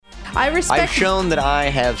I've shown that I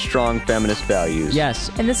have strong feminist values. Yes.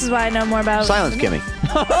 And this is why I know more about... Silence, Kimmy.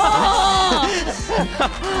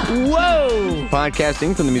 Whoa!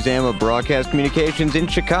 Podcasting from the Museum of Broadcast Communications in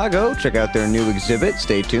Chicago. Check out their new exhibit.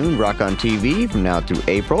 Stay tuned. Rock on TV from now through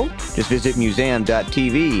April. Just visit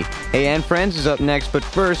museum.tv. Hey, and Friends is up next, but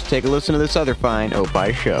first, take a listen to this other fine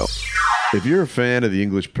Opie show. If you're a fan of the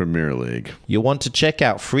English Premier League, you'll want to check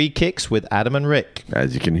out Free Kicks with Adam and Rick.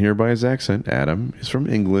 As you can hear by his accent, Adam is from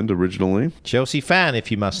England originally. Chelsea fan, if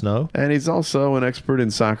you must know. And he's also an expert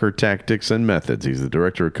in soccer tactics and methods. He's the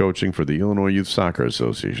director of coaching for the Illinois Youth Soccer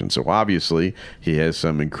Association. So obviously, he has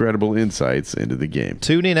some incredible insights into the game.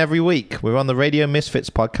 Tune in every week. We're on the Radio Misfits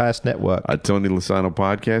Podcast Network. A Tony Lasano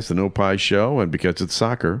podcast, an Opie show, and because it's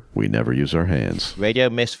soccer, we never use our hands.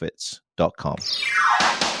 RadioMisfits.com.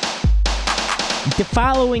 The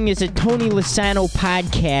following is a Tony Lasano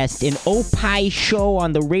podcast, an Opie show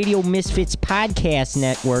on the Radio Misfits Podcast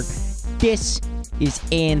Network. This is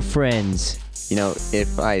And Friends. You know,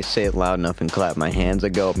 if I say it loud enough and clap my hands, I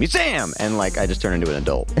go, Museum! And, I just turn into an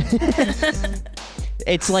adult.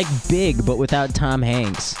 It's like Big, but without Tom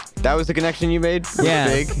Hanks. That was the connection you made? Yeah.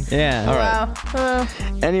 Big? Yeah. All right. Wow.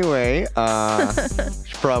 Anyway,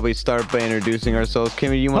 should probably start by introducing ourselves.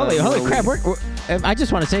 Kimmy, you want to... Holy crap. I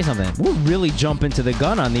just want to say something. We're really jumping to the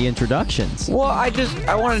gun on the introductions. Well, I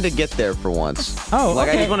wanted to get there for once. Oh, I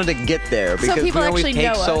okay. just wanted to get there because we people always actually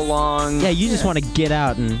take know so us. long. Yeah, you just want to get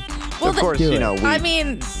out and... Of course, do you it. know, I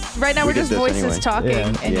mean, right now we we're just did this voices anyway. talking,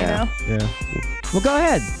 Yeah. and Yeah. Yeah. Well, go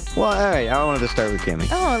ahead. Well, all right. I wanted to start with Kimmy.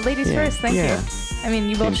 Oh, ladies Yeah. first, thank Yeah. you. I mean,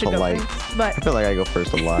 you both Being should polite. go first. But, I feel like I go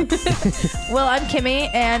first a lot. well, I'm Kimmy,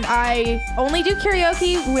 and I only do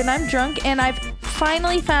karaoke when I'm drunk, and I've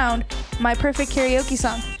finally found my perfect karaoke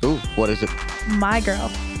song, Ooh, what is it? My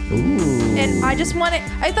Girl. Ooh. And I just want it.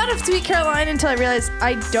 I thought of Sweet Caroline until I realized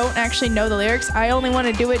I don't actually know the lyrics. I only want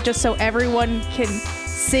to do it just so everyone can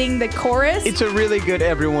sing the chorus. It's a really good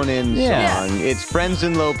everyone in Yeah. song. It's Friends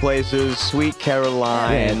in Low Places, Sweet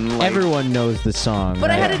Caroline. Everyone knows the song.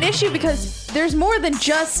 But I right? had an issue because there's more than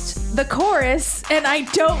just the chorus, and I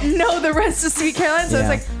don't know the rest of Sweet Caroline. So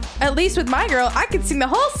Yeah. it's like, at least with My Girl, I could sing the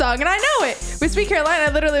whole song, and I know it. With Sweet Caroline,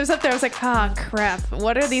 I literally was up there. I was like, crap.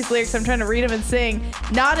 What are these lyrics? I'm trying to read them and sing.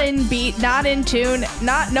 Not in beat, not in tune,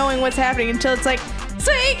 not knowing what's happening until it's like,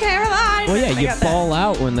 Sweet Caroline. Well, yeah, And I you got that. ball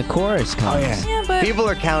out when the chorus comes. Yeah, but People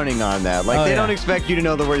are counting on that. Oh, They yeah. don't expect you to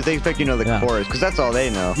know the words. They expect you to know the Yeah. chorus because that's all they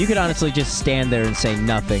know. You could honestly just stand there and say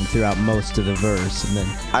nothing throughout most of the verse, and then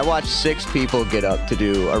I watched 6 people get up to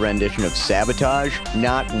do a rendition of Sabotage.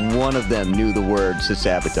 Not one of them knew the words to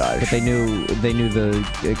Sabotage. but they knew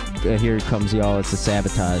the here comes y'all. It's the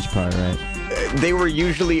sabotage part, right? They were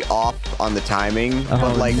usually off on the timing, but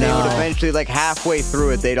Oh, they no. would eventually, halfway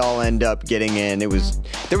through it, they'd all end up getting in. There was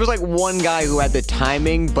one guy who had the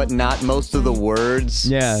timing, but not most of the words.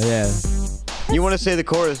 Yeah, yeah. You want to say the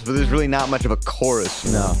chorus, but there's really not much of a chorus.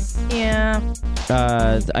 You know? yeah.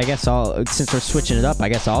 I guess since we're switching it up, I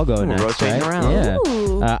guess I'll go next. rotating right? around. Yeah.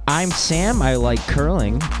 Ooh. I'm Sam. I like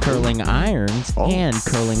curling irons, Oh. and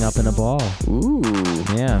curling up in a ball. Ooh.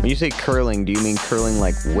 Yeah. When you say curling, do you mean curling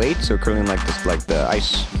like weights or curling like the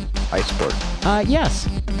ice sport? Yes.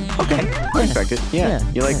 Okay, I respect it. Yeah.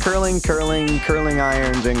 Yeah, You like yeah. curling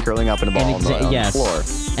irons, and curling up in a ball on the yes. floor.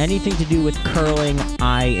 Anything to do with curling,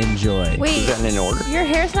 I enjoy. Wait, Is that in order? your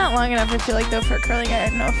hair's not long enough, I feel like, though, for curling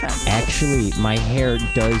iron. No offense. Actually, my hair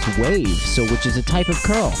does wave, which is a type of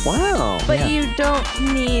curl. Wow. But Yeah. you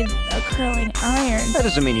don't need a curling iron. That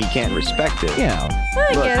doesn't mean he can't respect it. Yeah.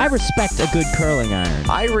 I Look, guess. I respect a good curling iron.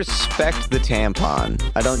 I respect the tampon.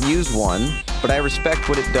 I don't use one, but I respect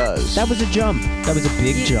what it does. That was a jump. That was a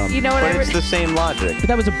big jump. You know what but I it's the same logic. But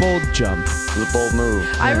that was a bold jump. It's a bold move.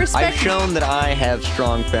 I respect. I've shown that I have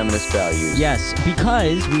strong feminist values. Yes,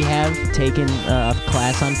 because we have taken a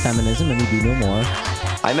class on feminism and we do know more.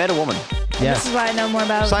 I met a woman. This Yes. is why I know more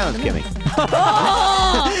about. Silence, Kimmy.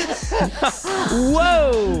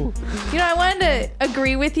 Whoa! You know, I wanted to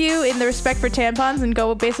agree with you in the respect for tampons and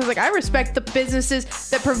go basically like I respect the businesses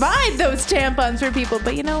that provide those tampons for people.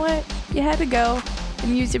 But you know what? You had to go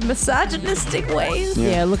and use your misogynistic ways.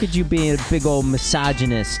 Yeah, look at you being a big old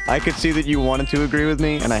misogynist. I could see that you wanted to agree with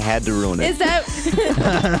me, and I had to ruin it. Is that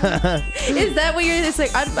is that what you're just like?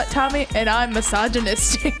 I'm Tommy and I'm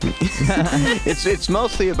misogynistic. It's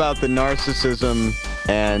mostly about the narcissism,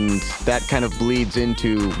 and that kind of bleeds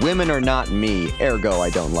into women are not me, ergo I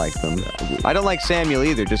don't like them. I don't like Samuel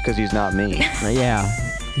either, just because he's not me. Yeah.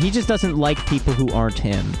 He just doesn't like people who aren't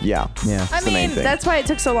him. Yeah. Yeah. I the main mean, thing. that's why it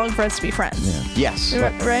took so long for us to be friends. Yes.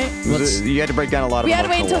 Right? You had to break down a lot of We had to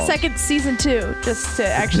wait emotional until walls. second season 2 just to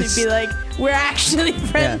actually be like, we're actually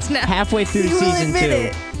friends now. Halfway through You will season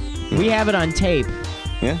admit 2. it. We have it on tape.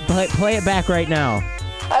 Yeah. Play it back right now.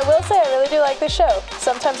 I will say I really do like this show.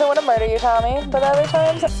 Sometimes I want to murder you, Tommy, but other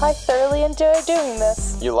times I thoroughly enjoy doing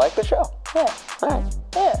this. You like the show? Yeah. All right.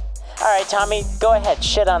 Yeah. All right, Tommy, go ahead.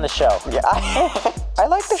 Shit on the show. Yeah, I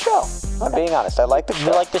like the show. I'm being honest. I like the show.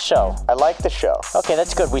 You like the show? I like the show. Okay,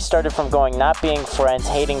 that's good. We started from going not being friends,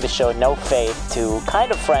 hating the show, no faith, to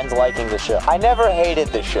kind of friends liking the show. I never hated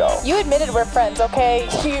the show. You admitted we're friends, okay?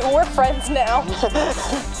 We're friends now.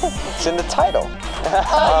 It's in the title.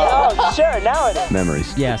 Oh, sure. Now it is.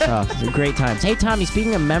 Memories. Yes, great times. Hey, Tommy,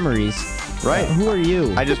 speaking of memories, Right. who are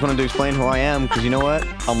you? I just wanted to explain who I am because you know what?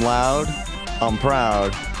 I'm loud, I'm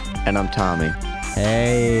proud, and I'm Tommy.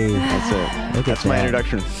 Hey, That's it. Look at That's my that.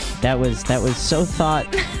 introduction. that was so thought.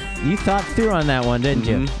 You thought through on that one, didn't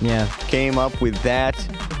you? Yeah. Came up with that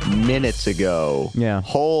minutes ago. Yeah.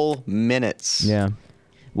 Whole minutes. Yeah.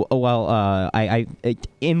 Well, I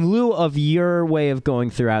in lieu of your way of going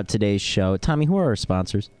throughout today's show, Tommy, who are our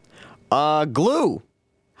sponsors? Glue.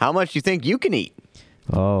 How much you think you can eat?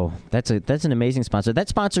 Oh, that's an amazing sponsor. That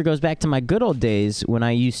sponsor goes back to my good old days when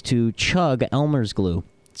I used to chug Elmer's glue.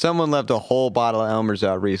 Someone left a whole bottle of Elmer's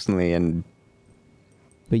out recently and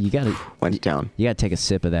But you gotta went to town. You gotta take a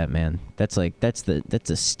sip of that, man. That's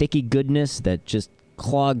a sticky goodness that just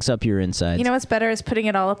clogs up your insides. You know what's better is putting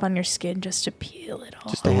it all up on your skin just to peel it off.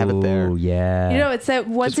 Just to have it there. Oh yeah. You know, it's that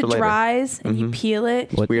once Just it for later. dries and you peel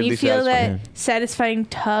it, What- Weirdly you feel satisfying. that satisfying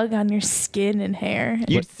tug on your skin and hair.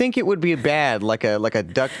 You'd think it would be bad, like a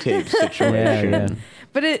duct tape situation. yeah.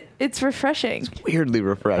 But it's refreshing. Weirdly I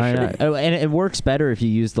refreshing. know. Oh, and it works better if you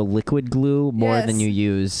use the liquid glue more than Yes. you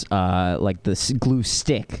use like the glue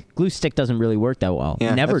stick. Glue stick doesn't really work that well.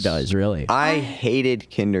 Yeah, It never that's- does, really. I hated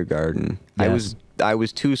kindergarten. Yes. I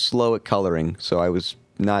was too slow at coloring, so I was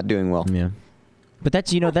not doing well. Yeah. But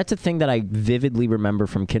that's a thing that I vividly remember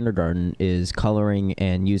from kindergarten is coloring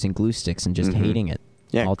and using glue sticks and just hating it.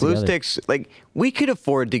 Yeah, altogether. glue sticks. Like we could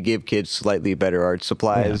afford to give kids slightly better art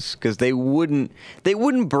supplies because they wouldn't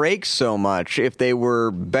break so much if they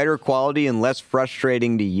were better quality and less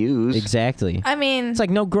frustrating to use. Exactly. I mean, It's like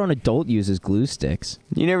no grown adult uses glue sticks.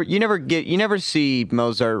 You never see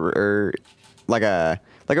Mozart or like a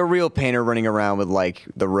real painter running around with like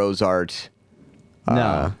the Rose Art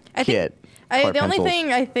No. I think- kit. the colored only pencils.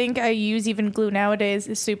 thing I think I use even glue nowadays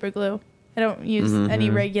is super glue. I don't use any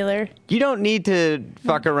regular. You don't need to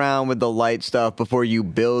fuck around with the light stuff before you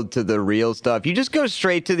build to the real stuff. You just go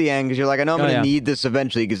straight to the end because you're like, I know I'm Oh, going to yeah. need this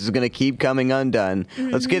eventually because it's going to keep coming undone.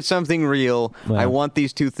 Let's get something real. Well. I want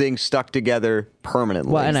these two things stuck together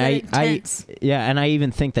permanently. Well, and Is that I intense? and I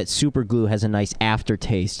even think that super glue has a nice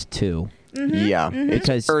aftertaste too. yeah, it's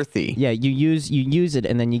Because earthy. Yeah, you use it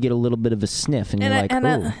and then you get a little bit of a sniff and, And, you're like,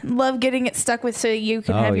 I ooh. love getting it stuck with so you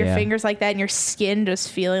can Oh, have your yeah. fingers like that and your skin just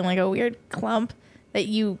feeling like a weird clump that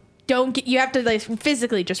you don't get. You have to like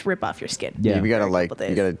physically just rip off your skin. Yeah. You gotta Every couple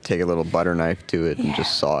days. take a little butter knife to it and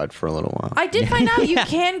just saw it for a little while. I did find out you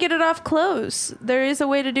can get it off clothes. There is a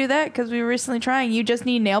way to do that because we were recently trying. You just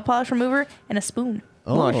need nail polish remover and a spoon.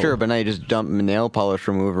 Well, sure, but now you just dump nail polish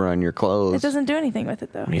remover on your clothes. It doesn't do anything with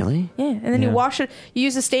it though. Really? Yeah, and then Yeah. you wash it. You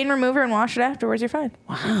use a stain remover and wash it afterwards. You're fine.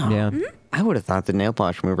 Yeah. I would have thought the nail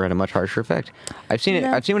polish remover had a much harsher effect. I've seen it.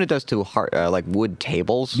 No. I've seen what it does to like wood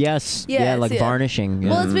tables. Yes. Yeah, Yes, like yeah. varnishing. Yeah.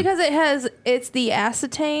 Well, it's because it's the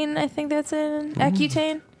acetane. I think that's in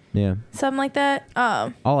Accutane, yeah. something like that.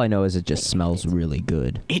 All I know is it just smells really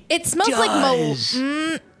good. It smells like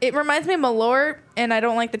it reminds me of Malort, and I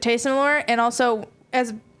don't like the taste of Malort. And also,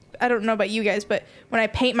 as I don't know about you guys, but when I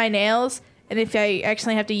paint my nails, and if I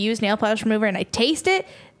actually have to use nail polish remover and I taste it,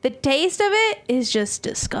 the taste of it is just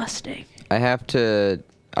disgusting. I have to.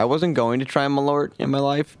 I wasn't going to try Malort in my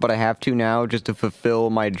life, but I have to now just to fulfill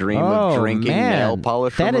my dream of drinking nail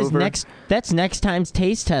polish That is remover. That's next time's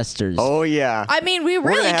taste testers. Oh yeah. I mean, we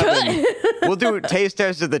We're really gonna have could. we'll do a taste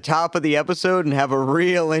test at the top of the episode and have a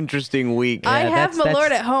real interesting week. I Yeah, have that's-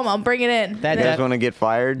 Malort at home. I'll bring it in. That- you guys want to get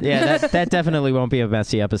fired? Yeah, that definitely won't be a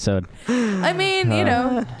messy episode. I mean,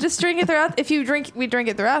 just drink it throughout. If we drink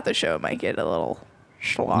it throughout the show, it might get a little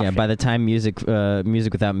sloshy. Yeah, by the time music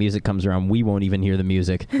without music comes around, we won't even hear the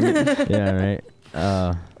music. Yeah, right.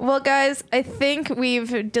 Well, guys, I think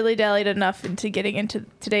we've dilly-dallied enough into getting into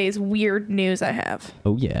today's weird news I have.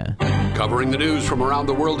 Oh yeah. Covering the news from around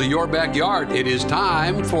the world to your backyard, it is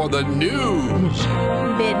time for the news.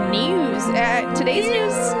 The news. Today's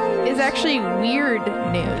news is actually weird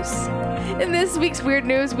news. In this week's weird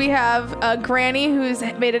news, we have a granny who's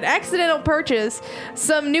made an accidental purchase,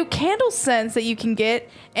 some new candle scents that you can get,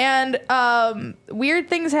 and weird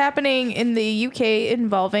things happening in the UK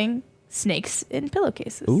involving snakes in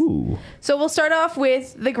pillowcases. Ooh. So we'll start off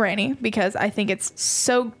with the granny because I think it's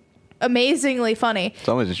so amazingly funny. It's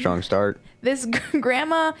always a strong start. This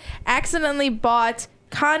grandma accidentally bought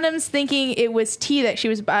condoms thinking it was tea that she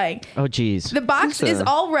was buying. Oh, geez. The box is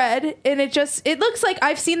all red, and it looks like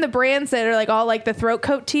I've seen the brands that are like all like the throat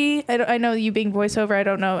coat tea. I know you being voiceover, I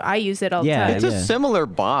don't know. I use it all the time. It's a similar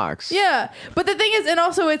box. Yeah, but the thing is, and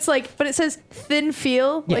also it's like, but it says thin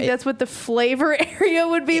feel. Yeah, like that's what the flavor area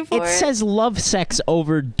would be for. It says love sex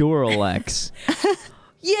over Duralex.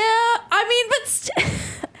 Yeah, I mean, but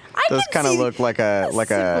I Does can kind of see look like a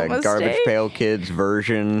simple Garbage mistake. Pail Kids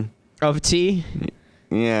version. Of tea?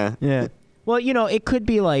 Yeah. Yeah. Well, it could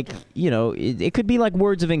be like, it could be like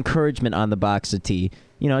words of encouragement on the box of tea.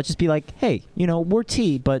 It'd just be like, hey, we're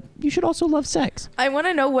tea, but you should also love sex. I want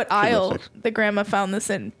to know what aisle sex. the grandma found this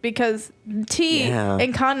in, because tea Yeah.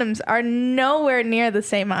 and condoms are nowhere near the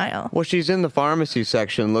same aisle. Well, she's in the pharmacy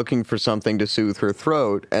section looking for something to soothe her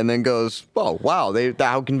throat, and then goes, "Oh, wow!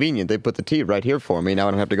 How convenient! They put the tea right here for me. Now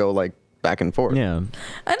I don't have to go like back and forth." Yeah.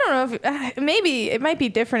 I don't know if maybe it might be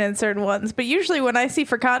different in certain ones, but usually when I see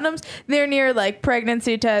for condoms, they're near like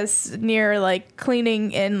pregnancy tests, near like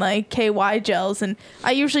cleaning and like KY gels, and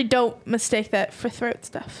I usually don't mistake that for throat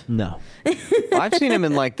stuff. No. Well, I've seen them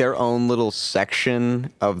in like their own little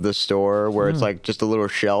section of the store where it's like just a little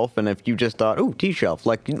shelf, and if you just thought, "Ooh, tea shelf,"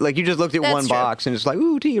 like you just looked at That's one true. box and it's like,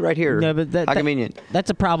 "Ooh, tea right here." No, but How convenient.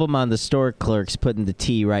 That's a problem on the store clerks putting the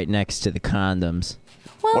tea right next to the condoms.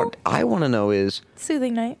 Well, What I want to know is,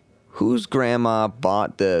 soothing night. whose grandma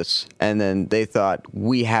bought this and then they thought,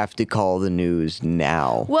 we have to call the news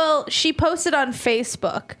now? Well, she posted on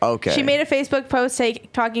Facebook. Okay. She made a Facebook post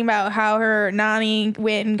talking about how her nanny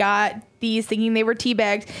went and got these thinking they were tea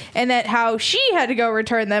bags, and that how she had to go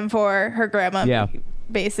return them for her grandma, Yeah.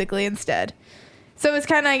 basically, instead. So it's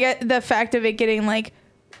kind of like the fact of it getting like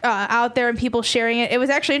out there and people sharing it. It was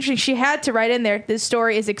actually interesting. She had to write in there, this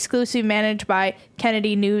story is exclusively managed by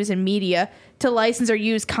Kennedy News and Media. To license or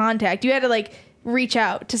use contact, you had to like reach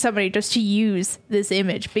out to somebody just to use this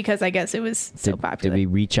image, because I guess it was so popular. Did we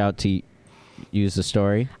reach out to use the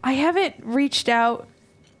story? I haven't reached out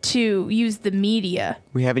to use the media.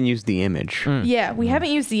 We haven't used the image. Yeah, we haven't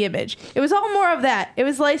used the image. It was all more of that. It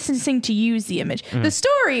was licensing to use the image. The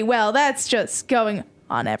story, well, that's just going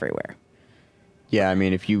on everywhere. Yeah, I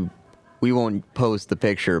mean, we won't post the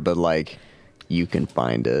picture, but like, you can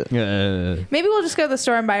find it. Maybe we'll just go to the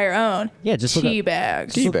store and buy our own. Yeah, just look up- tea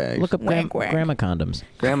bags. Tea bags. Look up Wink, wink. grandma condoms.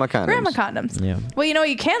 Grandma condoms. Grandma condoms. Yeah. Well, what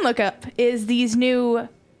you can look up is these new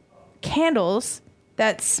candles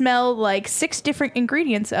that smell like 6 different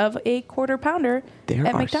ingredients of a quarter pounder There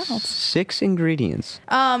at are McDonald's. 6 ingredients.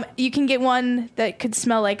 You can get one that could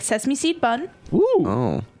smell like sesame seed bun, Ooh.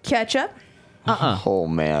 Oh. ketchup. Oh,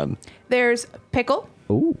 man. There's pickle,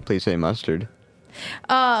 Ooh. Please say mustard.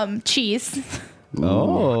 cheese,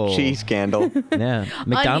 Oh. Cheese candle. Yeah.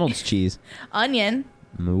 McDonald's cheese. onion.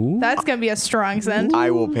 Ooh. That's gonna be a strong scent.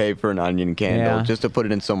 I will pay for an onion candle Yeah. just to put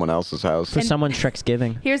it in someone else's house. For someone Shrek's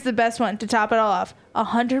giving. Here's the best one to top it all off: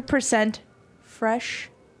 100% fresh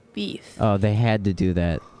beef. Oh, they had to do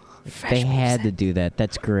that. Fresh They beef had scent. to do that.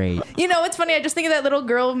 That's great. You know, it's funny. I just think of that little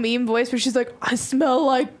girl meme voice where she's like, "I smell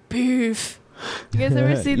like beef." You guys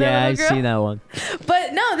ever see that? Yeah, little I've girl? seen that one.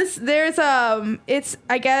 But no, it's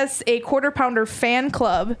I guess a quarter pounder fan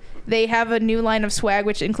club. They have a new line of swag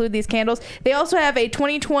which include these candles. They also have a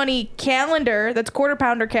 2020 calendar that's quarter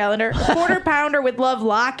pounder calendar, a quarter pounder with love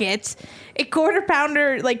lockets, a quarter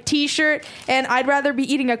pounder like t-shirt, and I'd rather be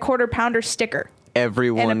eating a quarter pounder sticker.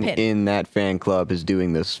 Everyone pin. in that fan club is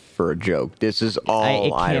doing this for a joke. This is all It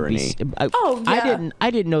can't irony. Oh, yeah.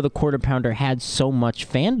 I didn't know the quarter pounder had so much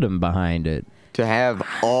fandom behind it. To have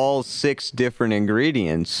all 6 different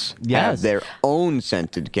ingredients have Yes. their own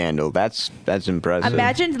scented candle, that's impressive.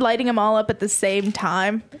 Imagine lighting them all up at the same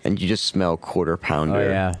time. And you just smell quarter pounder. Oh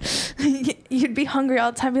yeah. You'd be hungry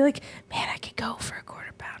all the time. Be like, man, I could go for a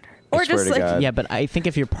quarter pounder. Or swear just to like, God. Yeah, but I think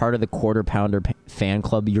if you're part of the quarter pounder fan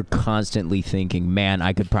club, you're constantly thinking, "Man,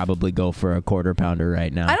 I could probably go for a quarter pounder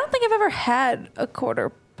right now." I don't think I've ever had a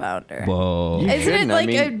quarter pounder. Whoa. You Isn't it shouldn't. like I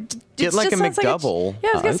mean, it get like just a sounds McDouble. yeah,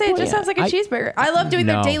 I was gonna say it just yeah. sounds like a cheeseburger. I love doing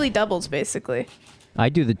No. their daily doubles, basically. I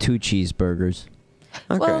do the 2 cheeseburgers.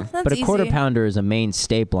 Okay. Well, that's But a quarter easy. pounder is a main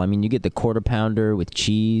staple. I mean, you get the quarter pounder with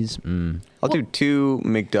cheese. I'll do 2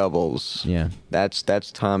 McDoubles. Yeah. That's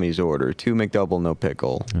Tommy's order. 2 McDouble, no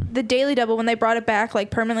pickle. The daily double, when they brought it back like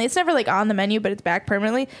permanently, it's never like on the menu, but it's back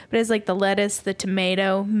permanently. But it's like the lettuce, the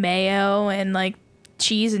tomato, mayo, and like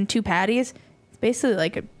cheese and 2 patties. It's basically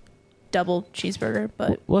like a double cheeseburger,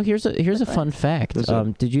 but Well, here's a fun fact. Is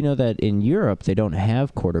it? Did you know that in Europe they don't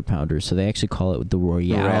have quarter pounders, so they actually call it the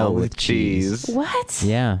Royale, Royale with cheese. what?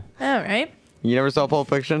 Yeah. All right. You never saw Pulp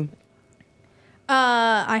Fiction?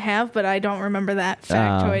 I have, but I don't remember that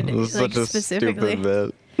factoid It was like such a specifically.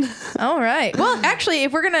 stupid bit. All right. Well, actually,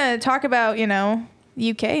 if we're gonna talk about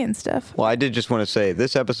UK and stuff, Well, I did just want to say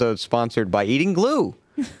this episode's sponsored by Eating Glue.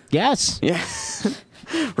 Yes. Yeah.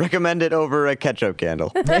 Recommend it over a ketchup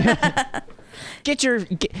candle. Get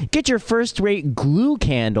your first-rate glue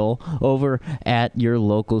candle over at your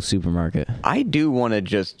local supermarket. I do want to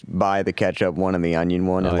just buy the ketchup one and the onion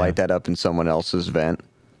one and light that up in someone else's vent.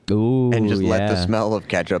 Ooh, And just let the yeah. smell of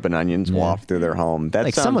ketchup and onions waft through their home. That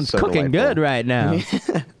Like sounds someone's so cooking delightful. good right now.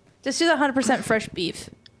 just do the 100% fresh beef.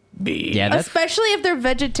 Yeah, that's Especially if they're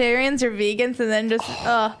vegetarians or vegans, and then just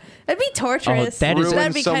that'd be torturous. that is-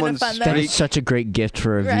 That'd be kind of Ruin fun. someone's Though. that is such a great gift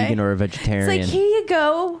for a Right. vegan or a It's vegetarian. like, here you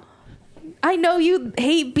go. I know you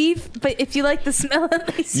hate beef, but if you like the smell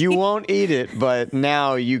at least. You won't eat it, but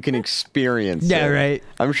now you can experience Yeah, it. right.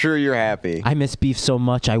 I'm sure you're happy. I miss beef so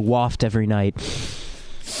much. I waft every night.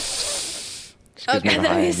 Okay,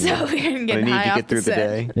 that'd be so weird and I getting need high to off get through the set.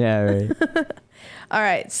 day. Yeah, right. All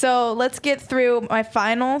right, so let's get through my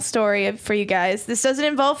final story for you guys. This doesn't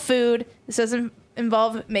involve food. This doesn't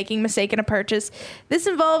involve making a mistake in a purchase. This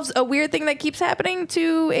involves a weird thing that keeps happening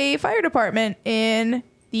to a fire department in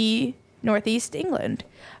the Northeast England,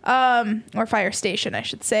 or fire station, I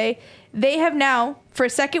should say. They have now, for a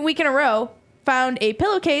second week in a row, found a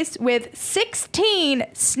pillowcase with 16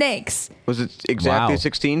 snakes. Was it exactly Wow.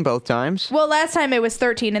 16 both times? Well, last time it was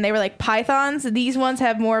 13, and they were like pythons. These ones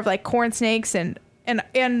have more of like corn snakes and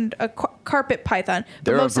a carpet python. But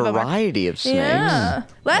There are a most of them are. variety of snakes. Yeah.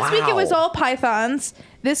 Last week it was Wow. all pythons.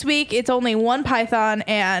 This week it's only one python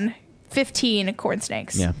and 15 corn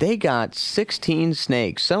snakes. Yeah. They got 16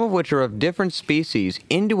 snakes, some of which are of different species,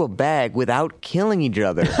 into a bag without killing each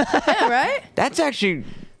other. Yeah, right? That's actually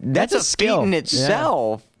That's a feat skill. in Yeah.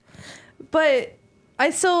 itself. But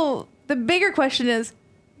the bigger question is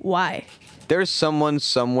why? There's someone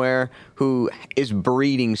somewhere who is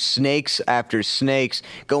breeding snakes after snakes,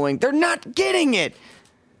 going, they're not getting it.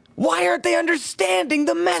 Why aren't they understanding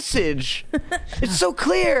the message? It's so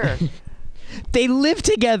clear. They live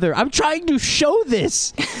together. I'm trying to show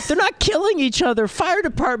this. They're not killing each other. Fire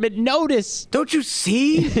department, notice. Don't you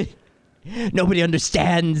see? Nobody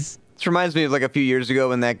understands. This reminds me of like a few years ago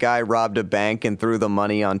when that guy robbed a bank and threw the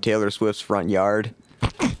money on Taylor Swift's front yard.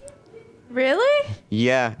 Really?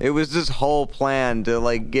 Yeah, it was this whole plan to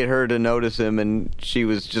like get her to notice him, and she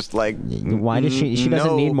was just like, Why does she doesn't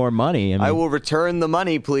 "No, need more money. I will return the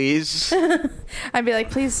money, please." I'd be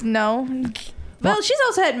like, please, no. Well, she's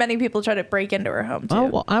also had many people try to break into her home, too. Oh,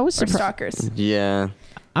 well, I was Or surprised. stalkers. Yeah,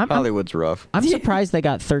 I'm Hollywood's rough. surprised they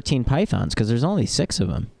got 13 pythons because there's only 6 of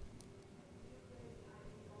them.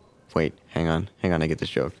 Wait, hang on, I get this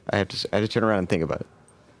joke. I have to turn around and think about it.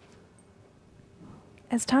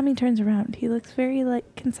 As Tommy turns around, he looks very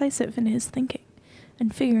concisive in his thinking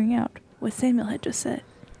and figuring out what Samuel had just said.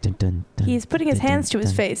 Dun, dun, dun, He is putting his dun, hands to dun,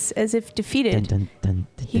 his dun, face as if defeated. dun, dun,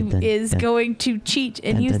 dun, He dun, is dun, going to cheat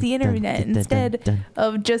and dun, use dun, the dun, internet dun, dun, instead dun,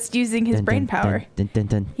 of just using his dun, brain dun, power. dun, dun,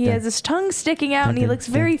 dun, He dun, has his tongue sticking out and he dun, looks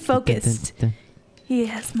dun, very dun, dun, focused. dun, He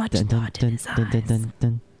has much dun, dun, thought in his dun, dun, dun, eyes. dun,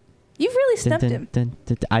 dun, You've really dun, stumped dun, him. dun,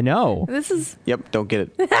 dun, dun. I know. This is Yep, don't get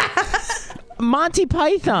it. Monty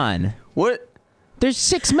Python. What? There's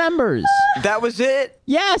 6 members. That was it?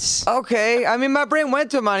 Yes. Okay. I mean, my brain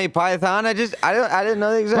went to Monty Python. I didn't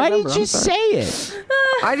know the exact Why number. didn't you I'm sorry. say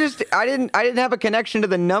it? I didn't have a connection to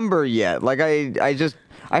the number yet. Like I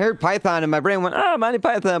heard Python and my brain went, oh, Monty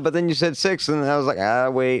Python, but then you said 6 and I was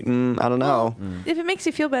like, wait, I don't know. if it makes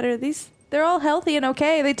you feel better, they're all healthy and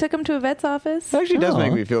okay. They took him to a vet's office. It actually does Oh.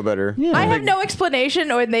 make me feel better. Yeah. I have no explanation,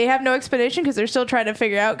 or they have no explanation because they're still trying to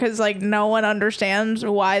figure out because no one understands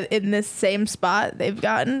why in this same spot they've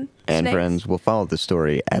gotten And snakes. friends, we'll follow the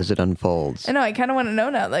story as it unfolds. I know. I kind of want to know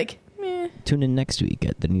now. Meh. Tune in next week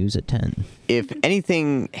at the news at 10. If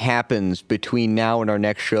anything happens between now and our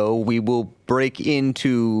next show, we will break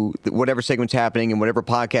into whatever segment's happening and whatever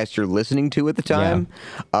podcast you're listening to at the time.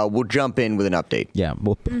 We'll jump in with an update. Yeah,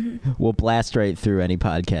 we'll blast right through any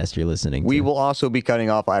podcast you're listening to. We will also be cutting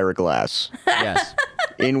off Ira Glass Yes.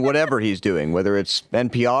 in whatever he's doing, whether it's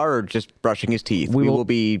NPR or just brushing his teeth. We We will- will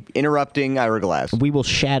be interrupting Ira Glass, We will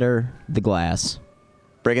shatter the glass.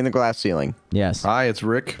 breaking the glass ceiling. Yes. Hi, it's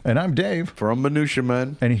Rick And I'm Dave. from Minutia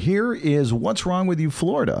Men. And here is What's Wrong With You,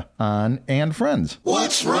 Florida on And Friends.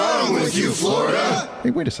 What's wrong with you, Florida?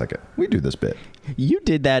 Hey, wait a second. We do this bit. You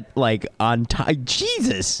did that on time.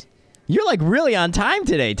 Jesus. You're really on time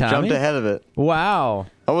today, Tommy. Jumped ahead of it. Wow.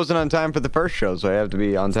 I wasn't on time for the first show, so I have to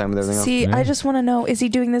be on time with everything else. See, I just want to know: is he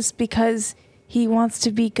doing this because he wants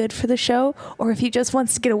to be good for the show, or if he just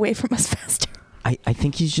wants to get away from us faster? I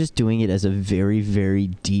think he's just doing it as a very, very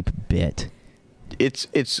deep bit.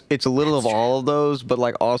 it's a little of all of those, but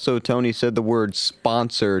like also Tony said the word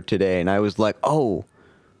sponsor today, and I was like, oh,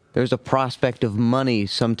 there's a prospect of money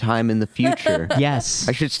sometime in the future. Yes.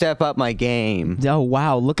 I should step up my game. Oh,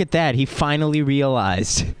 wow. Look at that. He finally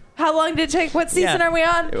realized. How long did it take? What season are we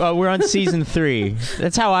on? We're on season 3.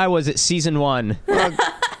 That's how I was at season 1. Well,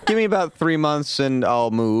 give me about 3 months and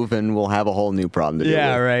I'll move and we'll have a whole new problem to deal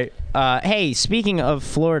with. Right. Hey, speaking of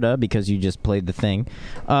Florida, because you just played the thing,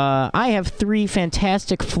 I have 3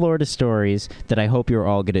 fantastic Florida stories that I hope you're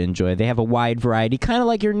all going to enjoy. They have a wide variety, kind of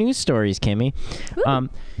like your news stories, Kimmy.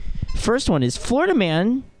 First one is Florida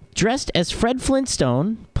man dressed as Fred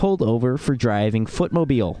Flintstone pulled over for driving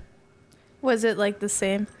footmobile. Was it like the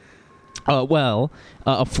same?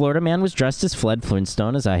 A Florida man was dressed as Fred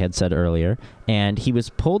Flintstone, as I had said earlier, and he was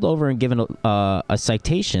pulled over and given a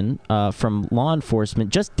citation from law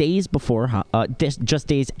enforcement just days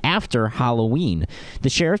after Halloween. The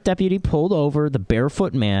sheriff deputy pulled over the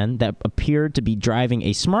barefoot man that appeared to be driving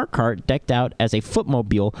a smart cart decked out as a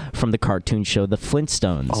footmobile from the cartoon show The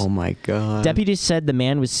Flintstones. Oh my God. Deputies said the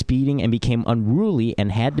man was speeding and became unruly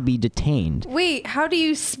and had to be detained. Wait, how do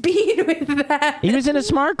you speed with that? He was in a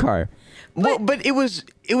smart car. Well, but it was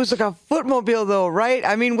like a footmobile though, right?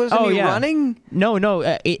 I mean, wasn't he running? No.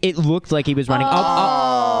 It looked like he was running.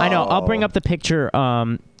 I know. I'll bring up the picture.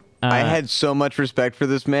 I had so much respect for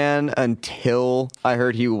this man until I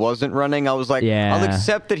heard he wasn't running. I was like, I'll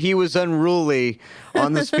accept that he was unruly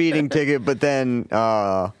on the speeding ticket, but then...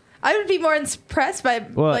 I would be more impressed by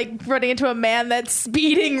running into a man that's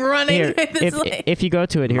speeding, running. Here, if you go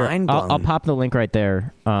to it here, I'll pop the link right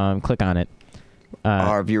there. Click on it.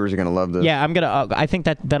 Our viewers are gonna love this. Yeah, I'm gonna. I think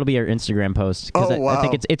that'll be our Instagram post. Wow. I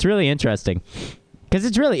think it's really interesting because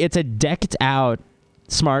it's a decked out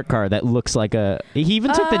smart car that looks like a. He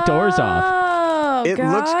even took the doors off. It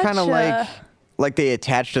looks kind of like they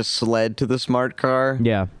attached a sled to the smart car.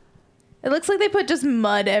 Yeah. It looks like they put just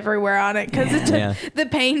mud everywhere on it because the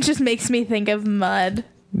paint just makes me think of mud.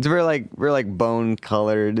 It's very like bone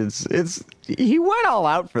colored. It's he went all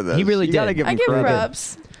out for this. He really did. Gotta give him credit.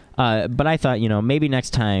 props. But I thought, maybe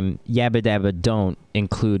next time, Yabba Dabba don't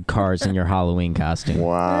include cars in your Halloween costume.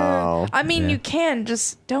 Wow. I mean, you can,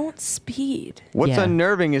 just don't speed. What's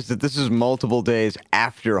unnerving is that this is multiple days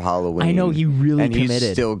after Halloween. I know, he really and committed.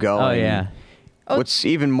 He's still going. Oh, yeah. What's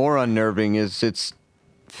even more unnerving is it's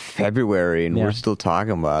February and we're still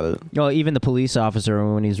talking about it. Well, even the police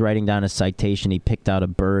officer, when he's writing down a citation, he picked out a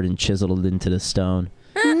bird and chiseled it into the stone.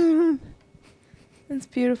 That's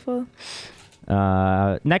beautiful.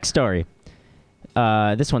 Next story.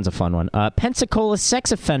 This one's a fun one. Pensacola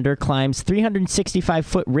sex offender climbs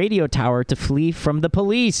 365-foot radio tower to flee from the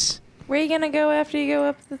police. Where are you gonna go after you go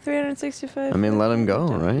up the 365? I mean, let him go,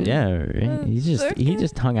 right? Yeah, he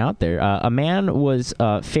just hung out there. A man was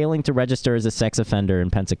failing to register as a sex offender in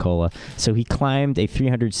Pensacola, so he climbed a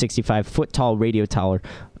 365-foot tall radio tower,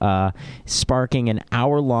 sparking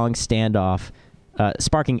hours-long standoff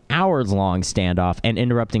and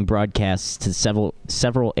interrupting broadcasts to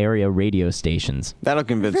several area radio stations. That'll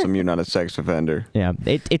convince them you're not a sex offender. Yeah,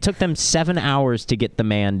 it took them 7 hours to get the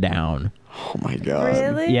man down. Oh my God!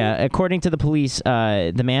 Really? Yeah, according to the police,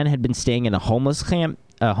 the man had been staying in a homeless camp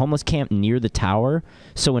near the tower.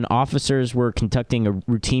 So when officers were conducting a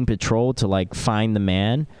routine patrol to find the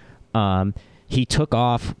man, he took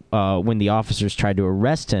off when the officers tried to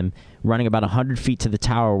arrest him, running about 100 feet to the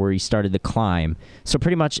tower where he started to climb. So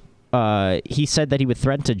pretty much, he said that he would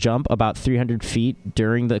threaten to jump about 300 feet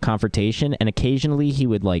during the confrontation, and occasionally he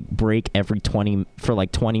would break every 20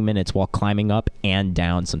 minutes while climbing up and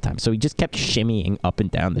down sometimes. So he just kept shimmying up and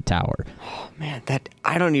down the tower. Oh man,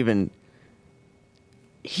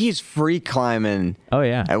 he's free climbing. Oh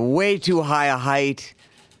yeah, at way too high a height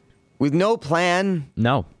with no plan.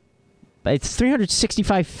 No. It's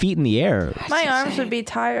 365 feet in the air. My arms would be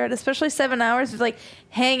tired, especially 7 hours of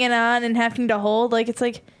hanging on and having to hold.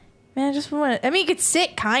 Man, I just want to... I mean, you could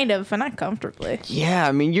sit kind of, but not comfortably. Yeah,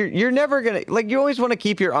 I mean, you're never going to... you always want to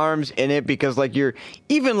keep your arms in it because, you're...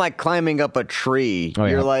 Even, climbing up a tree,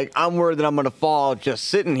 you're I'm worried that I'm going to fall just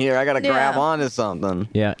sitting here. I got to grab onto something.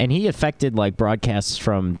 Yeah, and he affected, broadcasts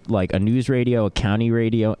from, a news radio, a county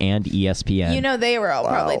radio, and ESPN. They were all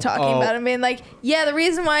probably talking about him being the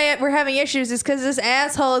reason why we're having issues is because this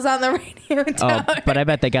asshole is on the radio tower. Oh, but I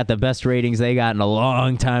bet they got the best ratings they got in a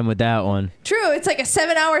long time with that one. True, it's a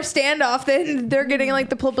 7-hour standoff, then they're getting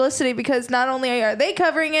the publicity because not only are they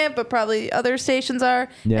covering it, but probably other stations are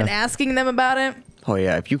and asking them about it. Oh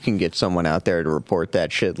yeah, if you can get someone out there to report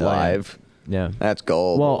that shit live, that's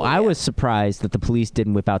gold. Well, I was surprised that the police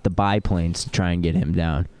didn't whip out the biplanes to try and get him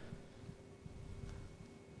down.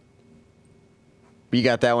 You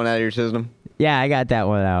got that one out of your system? Yeah, I got that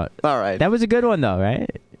one out. All right. That was a good one, though, right?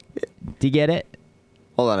 Do you get it?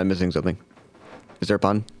 Hold on, I'm missing something. Is there a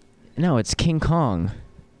pun? No, it's King Kong.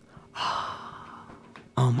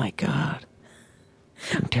 Oh my god.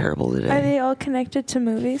 I'm terrible today. Are they all connected to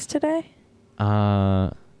movies today?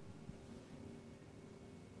 No.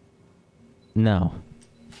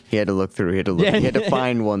 He had to look through. He had to look. He had to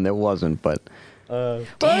find one that wasn't. But Well,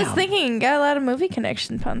 I was thinking, got a lot of movie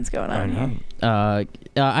connection puns going on here.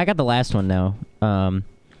 I got the last one now.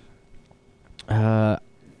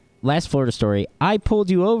 Last Florida story. I pulled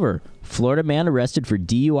you over. Florida man arrested for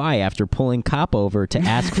DUI after pulling cop over to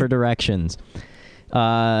ask for directions.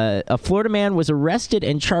 A Florida man was arrested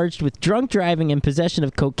and charged with drunk driving and possession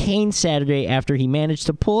of cocaine Saturday after he managed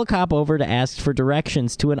to pull a cop over to ask for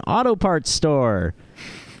directions to an auto parts store.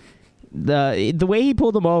 The way he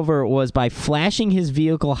pulled him over was by flashing his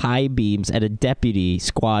vehicle high beams at a deputy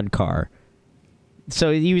squad car.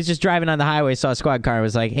 So he was just driving on the highway, saw a squad car, and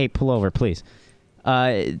was like, "Hey, pull over, please."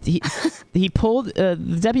 The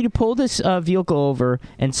deputy pulled his vehicle over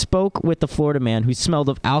and spoke with the Florida man, who smelled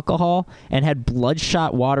of alcohol and had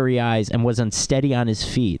bloodshot, watery eyes and was unsteady on his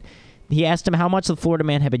feet. He asked him how much the Florida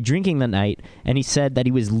man had been drinking the night, and he said that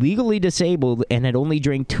he was legally disabled and had only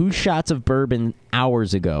drank 2 shots of bourbon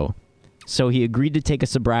hours ago. So he agreed to take a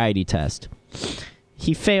sobriety test.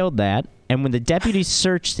 He failed that, and when the deputy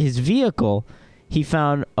searched his vehicle, he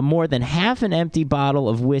found more than half an empty bottle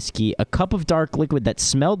of whiskey, a cup of dark liquid that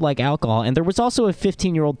smelled like alcohol, and there was also a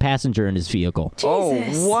 15-year-old passenger in his vehicle. Jesus.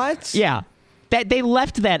 Oh, what? Yeah. They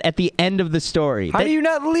left that at the end of the story. How do you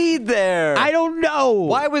not lead there? I don't know.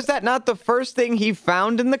 Why was that not the first thing he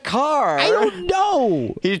found in the car? I don't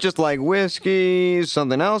know. He's just like whiskey,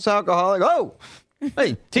 something else, alcoholic. Oh,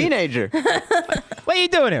 hey, teenager. What are you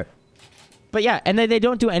doing here? But yeah, and then they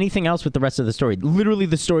don't do anything else with the rest of the story. Literally,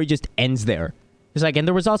 the story just ends there. It's like, and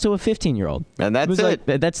there was also a 15-year-old. And that's it.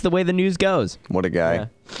 Like, that's the way the news goes. What a guy.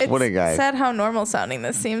 Yeah. What a guy. It's sad how normal sounding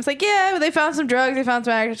this seems. Like, yeah, they found some drugs, they found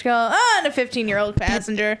some alcohol, and a 15-year-old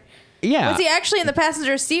passenger. Yeah. Was he actually in the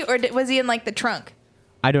passenger seat, or was he in, like, the trunk?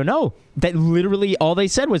 I don't know. That literally all they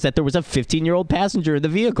said was that there was a 15-year-old passenger in the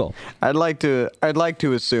vehicle. I'd like to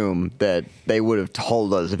assume that they would have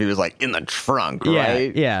told us if he was like in the trunk,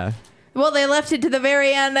 right? Yeah. Well, they left it to the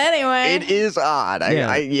very end anyway. It is odd. Yeah.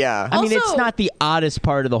 I mean, it's Also- not the oddest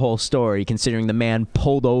part of the whole story, considering the man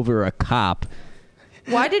pulled over a cop.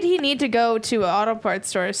 Why did he need to go to an auto parts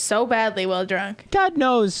store so badly while drunk? God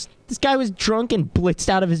knows. This guy was drunk and blitzed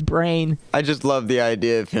out of his brain. I just love the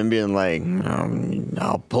idea of him being like,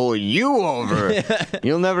 I'll pull you over.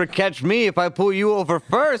 You'll never catch me if I pull you over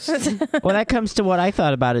first. Well, that comes to what I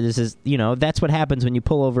thought about it is, you know, that's what happens when you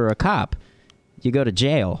pull over a cop. You go to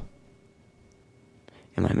jail.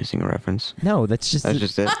 Am I missing a reference? No, that's just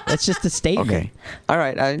it. That's just a statement. Okay. All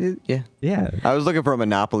right. Yeah. I was looking for a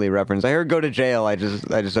Monopoly reference. I heard go to jail. I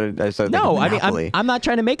started No, thinking I mean, Monopoly. I'm not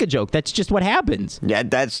trying to make a joke. That's just what happens.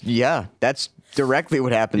 That's directly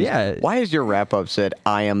what happens. Yeah. Why has your wrap up said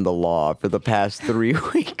 "I am the law" for the past 3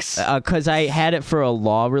 weeks? Because I had it for a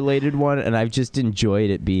law-related one, and I've just enjoyed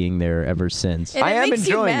it being there ever since. And I it am makes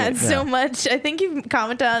enjoying you mad it. so much. I think you've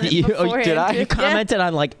commented on it You beforehand. commented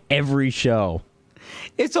on like every show.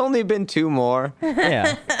 It's only been 2 more,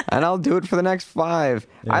 Yeah. and I'll do it for the next 5.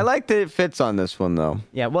 Yeah. I like that it fits on this one though.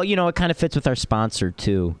 Yeah, well, you know, it kind of fits with our sponsor,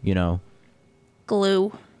 too, you know.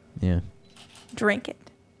 Glue. Yeah. Drink it.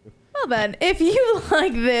 Well then, if you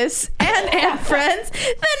like this and friends,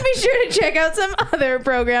 then be sure to check out some other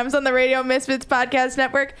programs on the Radio Misfits Podcast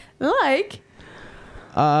Network, like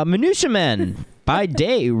Minutia Men. By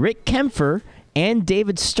day, Rick Kempfer and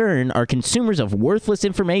David Stern are consumers of worthless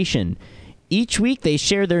information. Each week, they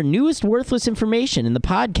share their newest worthless information in the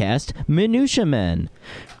podcast, Minutia Men.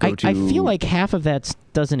 I feel like half of that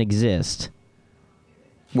doesn't exist.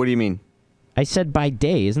 What do you mean? I said by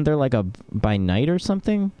day. Isn't there like a by night or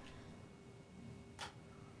something?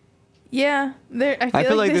 yeah. I I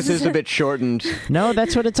feel like this is a bit shortened. No,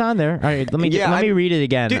 that's what it's on there. All right, let me read it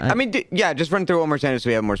again. Just run through it one more time so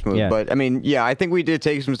we have more smooth. Yeah. But I mean, I think we did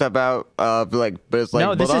take some stuff out of but it's like,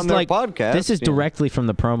 no, this but is on their like podcast. This is directly from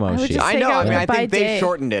the promo would sheet. just I take know. out I mean, the I by think they day.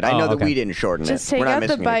 shortened it. I know that okay. we didn't shorten Just it. take We're not out the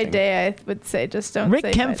missing by anything. day, I would say. Just don't Rick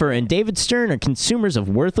say Kempfer and David Stern are consumers of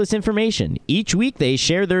worthless information. Each week, they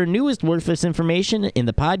share their newest worthless information in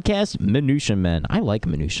the podcast Minutia Men. I like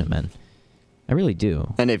Minutia Men. I really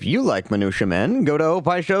do. And if you like Minutia Men, go to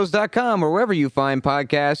opishows.com or wherever you find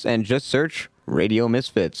podcasts and just search Radio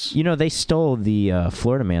Misfits. You know, they stole the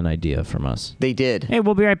Florida Man idea from us. They did. Hey,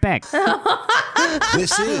 we'll be right back.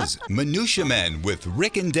 This is Minutia Men with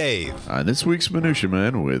Rick and Dave. On this week's Minutia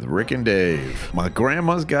Men with Rick and Dave, my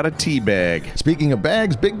grandma's got a tea bag. Speaking of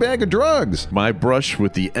bags, big bag of drugs. My brush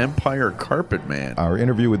with the Empire Carpet Man. Our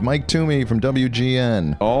interview with Mike Toomey from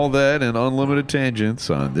WGN. All that and unlimited tangents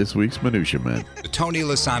on this week's Minutia Men. The Tony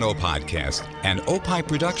Lasano Podcast, an Opie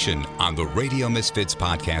production on the Radio Misfits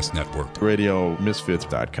Podcast Network.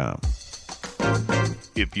 RadioMisfits.com.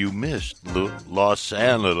 If you missed Los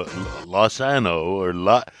Anno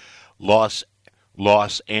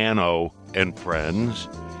and Friends,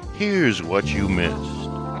 here's what you missed.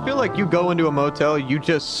 I feel like you go into a motel, you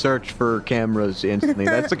just search for cameras instantly.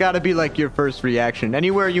 That's got to be like your first reaction.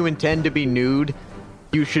 Anywhere you intend to be nude,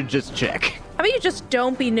 you should just check. How about you just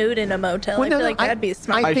don't be nude in a motel? Well, I no, feel no, like that'd be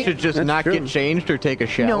smart. I should just not get changed or take a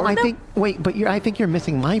shower. No, I think you're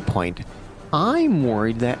missing my point. I'm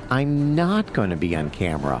worried that I'm not going to be on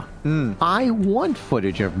camera. I want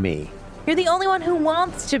footage of me. You're the only one who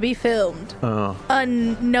wants to be filmed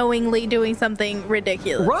unknowingly doing something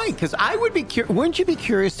ridiculous. Right, because I would be wouldn't you be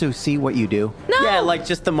curious to see what you do? No. Yeah, like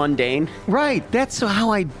just the mundane. Right, that's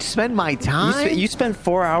how I spend my time. You spend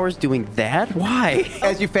 4 hours doing that? Why?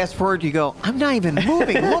 As you fast forward, you go, I'm not even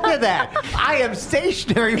moving. Look at that. I am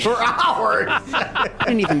stationary for hours. I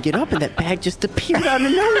didn't even get up and that bag just appeared out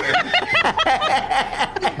of nowhere.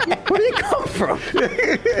 Where did it come from?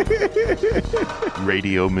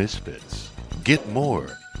 Radio Misfits. Get more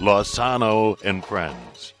Losano and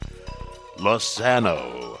Friends.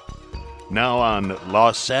 Losano. Now on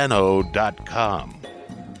Losano.com.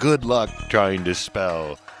 Good luck trying to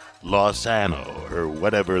spell Losano or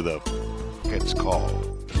whatever the it's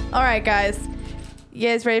called. All right, guys. You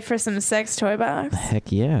guys ready for some sex toy box?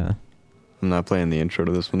 Heck yeah. I'm not playing the intro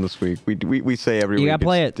to this one this week. We say every week. You gotta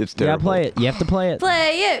play it. It's You terrible. gotta play it. You have to play it.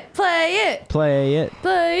 Play it. Play it. Play it.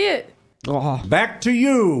 Play it. Oh. Back to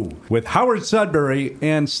you with Howard Sudbury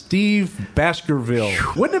and Steve Baskerville.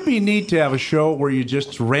 Wouldn't it be neat to have a show where you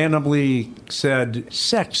just randomly said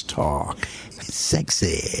sex talk?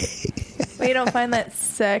 Sexy. But you don't find that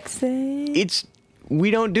sexy?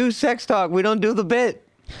 We don't do sex talk. We don't do the bit.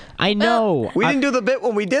 I know. We didn't do the bit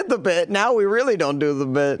when we did the bit. Now we really don't do the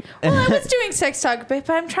bit. Well, I was doing sex talk, but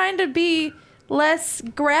I'm trying to be less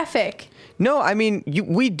graphic. No, I mean,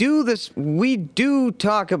 we do this. We do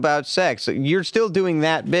talk about sex. You're still doing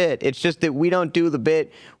that bit. It's just that we don't do the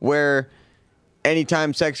bit where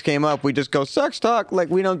anytime sex came up, we just go sex talk. Like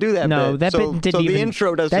we don't do that. No, bit. that so, bit didn't so even. the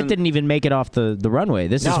intro doesn't. That didn't even make it off the runway.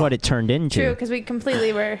 This is what it turned into. True, because we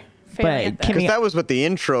completely were failing at that. Because that was what the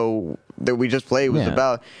intro that we just played was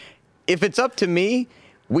about. If it's up to me,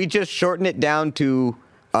 we just shorten it down to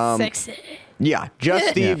sexy. Yeah, just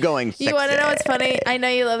Steve going sexy. You want to know what's funny? I know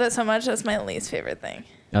you love that so much. That's my least favorite thing.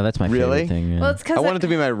 Oh, that's my favorite thing. Yeah. Well, it's because I want it to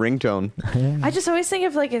be my ringtone. I just always think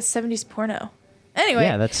of like a 70s porno. Anyway.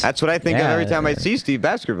 Yeah, that's what I think of every time I see Steve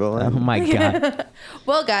Baskerville. Oh my god.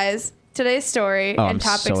 Well, guys, today's story Oh, and I'm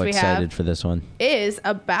topics so we excited have for this one. is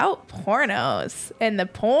about pornos and the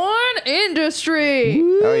porn industry.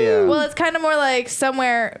 Oh yeah. Well, it's kind of more like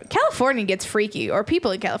somewhere California gets freaky, or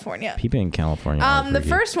people in California. People in California. The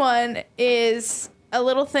first one is a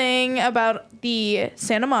little thing about the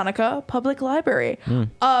Santa Monica Public Library.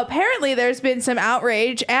 Apparently, there's been some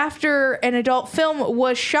outrage after an adult film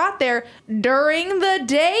was shot there during the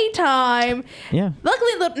daytime. Yeah.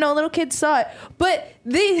 Luckily, no little kids saw it, but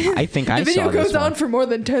I think the I video saw this goes on one. for more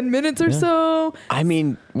than 10 minutes or so. I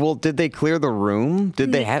mean, well, did they clear the room?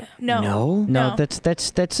 Did they have? No. No,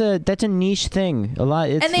 that's a niche thing. A lot.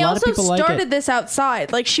 And they a lot also of people like started it. this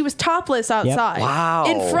outside. Like she was topless outside. Wow.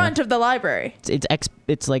 In front of the library.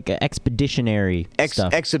 It's like expeditionary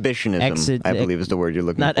stuff. Exhibitionism, I believe is the word you're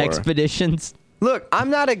looking not for. Not expeditions. Look, I'm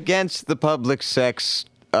not against the public sex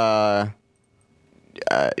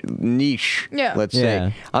niche, let's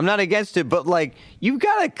say. I'm not against it, but like you've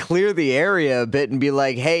got to clear the area a bit and be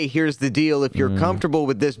like, hey, here's the deal. If you're comfortable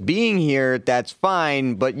with this being here, that's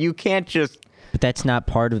fine, but you can't just... But that's not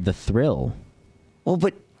part of the thrill. Well,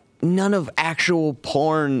 but none of actual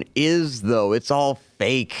porn is, though. It's all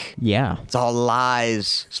fake. Yeah. It's all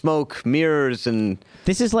lies, smoke, mirrors, and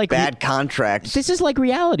this is like bad contracts. This is like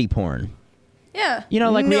reality porn. Yeah. You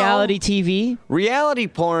know, like No. reality TV. Reality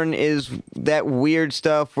porn is that weird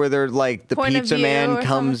stuff where they're like the Point of pizza view man or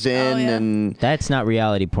comes something. in Oh, yeah. and That's not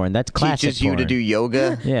reality porn. That's classic teaches you porn. to do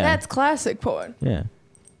yoga. Yeah. That's classic porn. Yeah.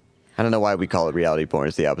 I don't know why we call it reality porn.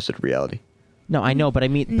 It's the opposite of reality. No, I know, but I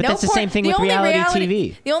mean, but No that's the porn- same thing the with only reality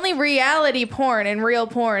TV. The only reality porn and real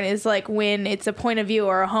porn is like when it's a point of view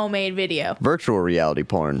or a homemade video. Virtual reality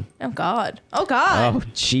porn. Oh God. Oh God. Oh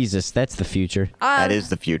Jesus, that's the future. That is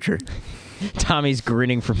the future. Tommy's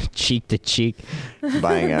grinning from cheek to cheek.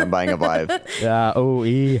 buying a Vive.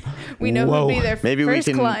 We know who'll be their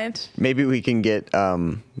first client. Maybe we can get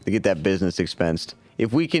that business expensed.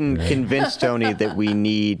 If we can convince Tony that we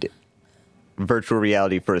need virtual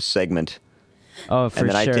reality for a segment, and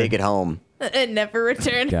then I take it home. And never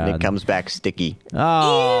return. God. It comes back sticky.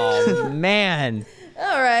 Oh man.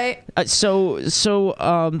 All right. So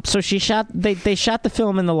she shot. They shot the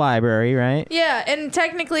film in the library, right? Yeah, and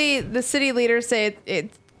technically, the city leaders say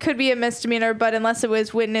it could be a misdemeanor, but unless it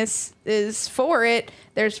was witnesses for it,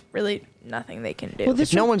 there's really nothing they can do. Well,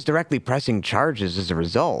 no one's directly pressing charges as a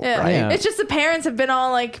result, yeah. right? Yeah. It's just the parents have been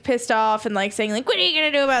all like pissed off and like saying like, "What are you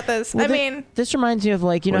gonna do about this?" Well, I mean, this reminds me of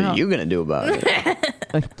like what are you gonna do about it?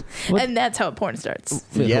 and that's how porn starts.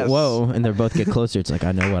 Yes. Whoa! And they both get closer. It's like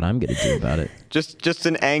I know what I'm gonna do about it. Just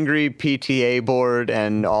an angry PTA board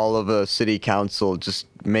and all of a city council just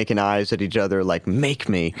making eyes at each other like, "Make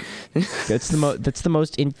me." That's the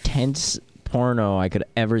most intense porno I could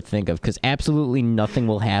ever think of, because absolutely nothing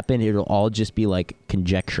will happen. It'll all just be like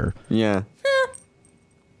conjecture. Yeah.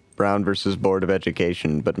 Brown versus Board of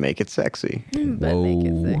Education, but make it sexy. But make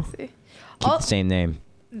it sexy. Keep the same name.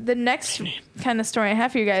 The next kind of story I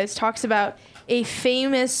have for you guys talks about a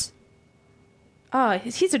famous... Oh,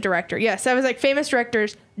 he's a director. Yes, I was like famous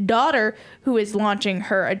director's daughter who is launching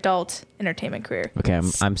her adult entertainment career. Okay,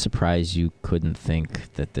 I'm surprised you couldn't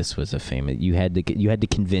think that this was a famous. You had to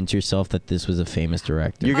convince yourself that this was a famous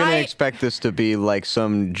director. You're gonna expect this to be like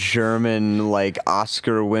some German like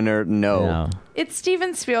Oscar winner? No. It's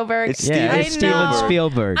Steven Spielberg. It's Steven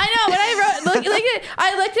Spielberg. I know, but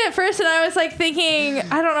I looked at it first and I was like thinking,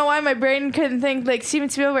 I don't know why my brain couldn't think like Steven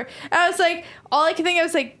Spielberg. I was like, all I could think of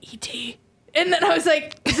was like E.T. And then I was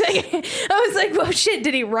like, well, shit,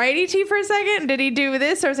 did he write E.T. for a second? Did he do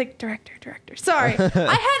this? Or I was like, director. Sorry. I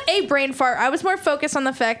had a brain fart. I was more focused on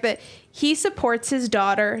the fact that he supports his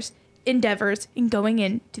daughter's endeavors in going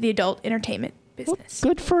into the adult entertainment business.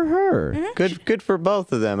 Good for her. Mm-hmm. Good for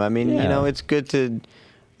both of them. I mean, Yeah. you know, it's good to...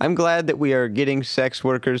 I'm glad that we are getting sex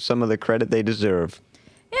workers some of the credit they deserve.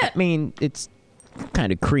 Yeah. I mean, it's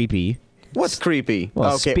kind of creepy. What's creepy?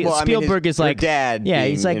 Well, Spielberg is like, dad. Yeah,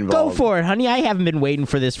 he's like, involved. go for it, honey. I haven't been waiting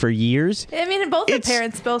for this for years. I mean, both the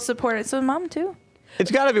parents both support it, so mom too. It's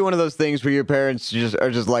got to be one of those things where your parents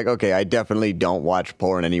are just like, okay, I definitely don't watch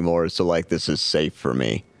porn anymore, so like this is safe for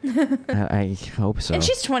me. I hope so. And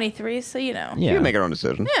she's 23, so you know. You can make her own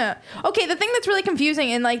decision. Yeah. Okay, the thing that's really confusing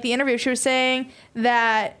in like the interview, she was saying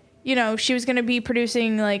that, you know, she was going to be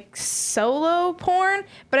producing like solo porn,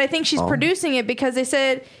 but I think she's producing it because they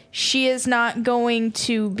said she is not going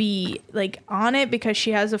to be like on it because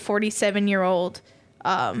she has a 47-year-old.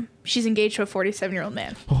 She's engaged to a 47-year-old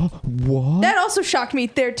man. What? That also shocked me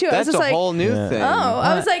there too. I was That's just a like, whole new thing. Oh,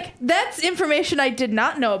 I was like, that's information I did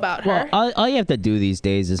not know about her. Well, all you have to do these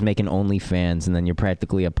days is make an OnlyFans, and then you're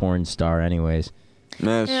practically a porn star anyways.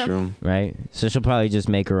 That's true. Right? So she'll probably just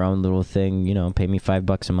make her own little thing, you know, pay me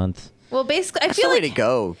 $5 a month. Well, basically, I That's feel the way like to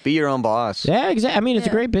go. Be your own boss. Yeah, exactly. I mean, it's a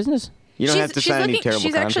great business. You don't have to sign any terrible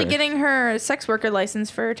She's actually contracts. getting her sex worker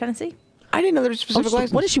license for Tennessee. I didn't know there was a specific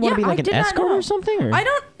license. What does she want to be, Yeah, like I an did not escort know. or something? Or? I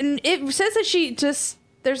don't. It says that she just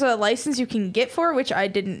there's a license you can get for, which I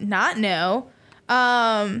did not know. mean,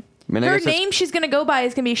 I Her guess that's- name she's gonna go by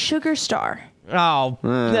is gonna be Sugar Star. Oh,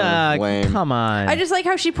 lame. come on. I just like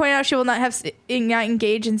how she pointed out she will not not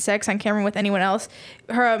engage in sex on camera with anyone else.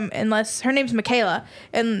 Unless her name's Michaela,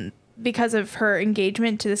 and because of her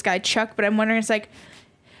engagement to this guy Chuck. But I'm wondering, it's like,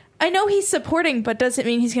 I know he's supporting, but does it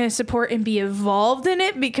mean he's going to support and be involved in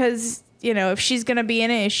it? Because, you know, if she's going to be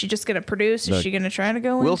in it, is she just going to produce? Is Look, she going to try to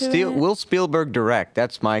go into it? Will Spielberg direct?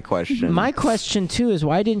 That's my question. My question, too, is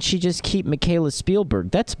why didn't she just keep Michaela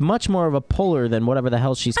Spielberg? That's much more of a puller than whatever the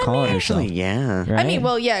hell she's calling herself. Actually, yeah. Right? I mean,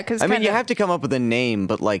 well, yeah, because I mean, you have to come up with a name,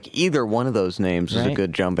 but like either one of those names is a Right.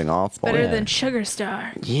 good jumping off point. better than Sugar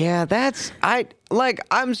Star. Yeah,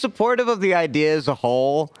 I'm supportive of the idea as a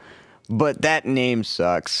whole, but that name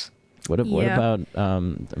sucks. What Yeah. about,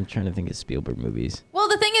 I'm trying to think of Spielberg movies. Well,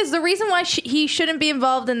 the thing is, the reason why he shouldn't be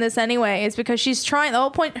involved in this anyway is because she's trying. The whole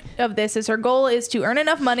point of this is her goal is to earn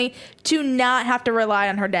enough money to not have to rely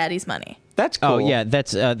on her daddy's money. That's cool. Oh, yeah,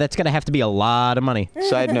 that's going to have to be a lot of money.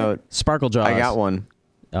 Side note, Sparkle Jaws. I got one.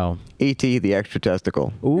 Oh. E.T. the extra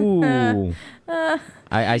testicle. Ooh.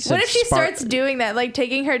 I said what if she starts doing that, like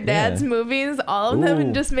taking her dad's movies, all of them,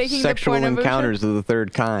 and just making Sexual the porno encounters of the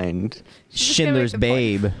third kind. Schindler's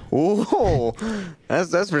Babe. Ooh,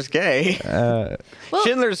 that's risque.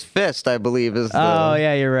 Schindler's Fist, I believe, is the... Oh,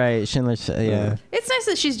 yeah, you're right. Schindler's yeah. It's nice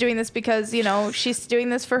that she's doing this because, she's doing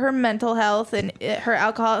this for her mental health and her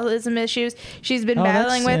alcoholism issues she's been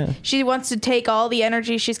battling with. Yeah. She wants to take all the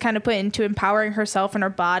energy she's kind of put into empowering herself and her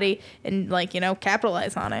body and,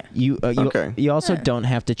 capitalize on it. You also don't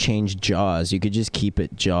have to change Jaws. You could just keep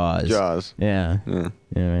it Jaws. Jaws. Yeah.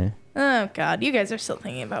 Right. Oh, God. You guys are still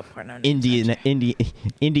thinking about porno.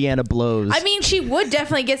 Indiana Blows. I mean, she would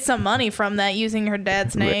definitely get some money from that using her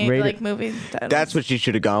dad's name, movie titles. That's what she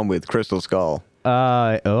should have gone with, Crystal Skull.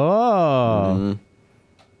 Indiana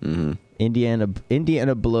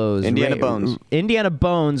Blows. Indiana Bones. Indiana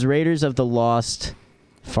Bones, Raiders of the Lost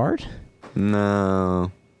Fart?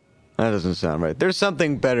 No. That doesn't sound right. There's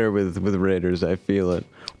something better with Raiders, I feel it.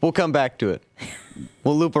 We'll come back to it.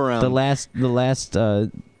 We'll loop around. The last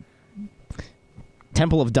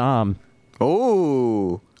Temple of Dom.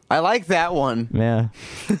 Oh, I like that one. Yeah.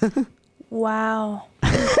 Wow.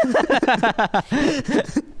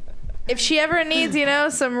 If she ever needs,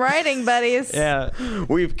 some writing buddies. Yeah.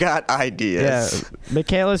 We've got ideas. Yeah.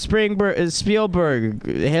 Michaela Spielberg,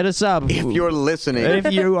 hit us up. If you're listening.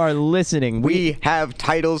 If you are listening. We have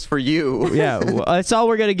titles for you. Yeah. That's all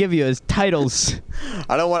we're going to give you is titles.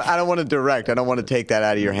 I don't want to direct. I don't want to take that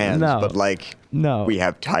out of your hands. No. But no. We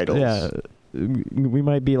have titles. Yeah. We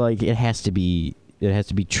might be like, it has to be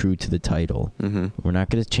true to the title. Mm-hmm. We're not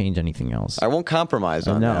going to change anything else. I won't compromise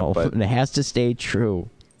on that. No, it has to stay true.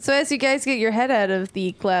 So as you guys get your head out of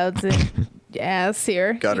the clouds and ass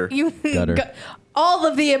here, gutter, all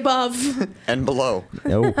of the above and below.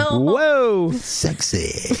 Oh. Whoa,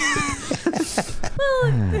 sexy.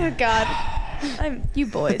 Oh God, you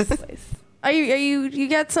boys. Are you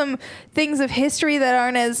got some things of history that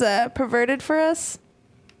aren't as perverted for us?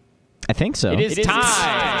 I think so. It is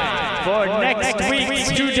time for next week's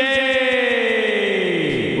Today.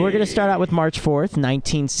 We're going to start out with March 4th,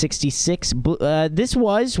 1966. This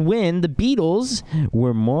was when the Beatles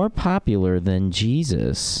were more popular than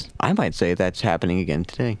Jesus. I might say that's happening again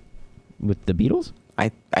today. With the Beatles? I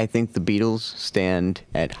think the Beatles stand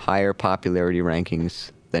at higher popularity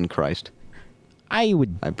rankings than Christ. I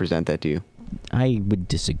present that to you. I would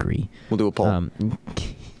disagree. We'll do a poll.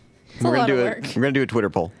 We're gonna do a Twitter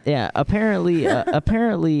poll. Yeah,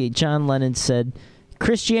 apparently John Lennon said,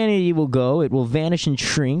 "Christianity will go, it will vanish and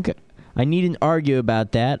shrink. I needn't argue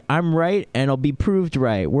about that. I'm right, and I'll be proved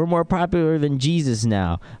right. We're more popular than Jesus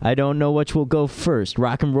now. I don't know which will go first,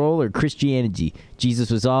 rock and roll or Christianity. Jesus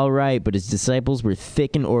was all right, but his disciples were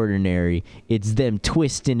thick and ordinary. It's them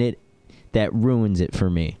twisting it that ruins it for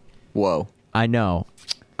me." Whoa. I know.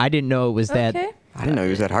 I didn't know it was that. I didn't know he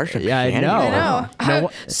was that harsh. Yeah, I know.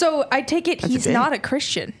 No, so I take it he's not a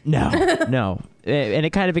Christian. No. And it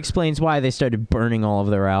kind of explains why they started burning all of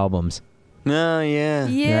their albums. Oh, yeah.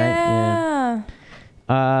 Yeah. Right?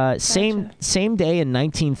 Yeah. Same day in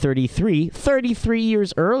 1933, 33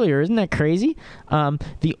 years earlier, isn't that crazy?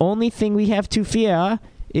 The only thing we have to fear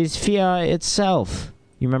is fear itself.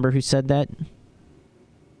 You remember who said that?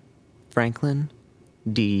 Franklin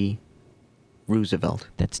D. Roosevelt.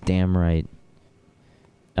 That's damn right.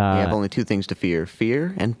 We have only two things to fear: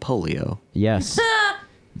 fear and polio. Yes.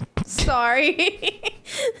 Sorry.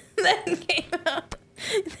 That came up.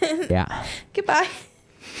 Yeah. Goodbye.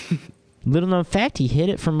 Little known fact, he hid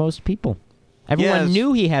it from most people. Everyone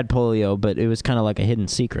knew he had polio, but it was kind of like a hidden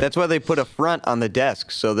secret. That's why they put a front on the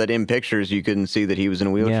desk so that in pictures you couldn't see that he was in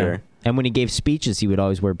a wheelchair. Yeah. And when he gave speeches, he would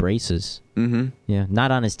always wear braces. Mm-hmm. Yeah,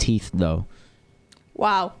 not on his teeth, though.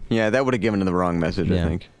 Wow. Yeah, that would have given him the wrong message, I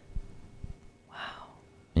think. Wow.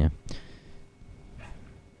 Yeah.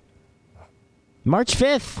 March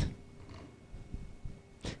 5th.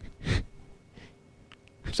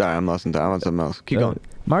 Sorry, I'm lost in time. I want something else. Keep going.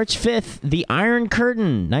 March 5th, the Iron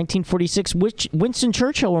Curtain, 1946. Winston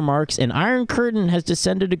Churchill remarks, "An Iron Curtain has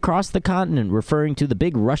descended across the continent," referring to the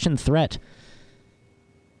big Russian threat.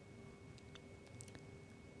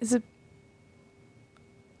 Is it?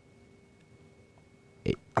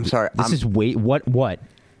 I'm sorry.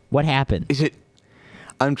 What happened? Is it?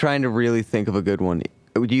 I'm trying to really think of a good one.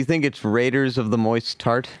 Do you think it's Raiders of the Moist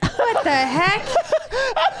Tart? What the heck?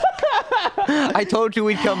 I told you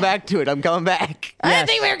we'd come back to it. I'm coming back. I don't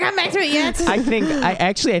think we were coming back to it yet. I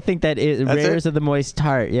think that is Raiders of the Moist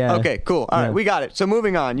Tart. Yeah. Okay. Cool. All right, we got it. So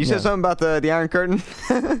moving on. You said something about the Iron Curtain.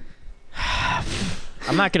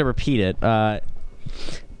 I'm not gonna repeat it.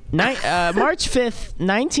 March 5th,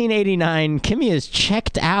 1989, Kimmy is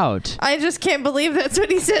checked out. I just can't believe that's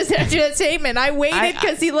what he says after that statement. I waited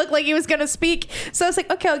because he looked like he was going to speak. So I was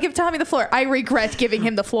like, okay, I'll give Tommy the floor. I regret giving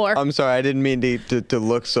him the floor. I'm sorry, I didn't mean to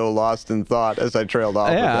look so lost in thought as I trailed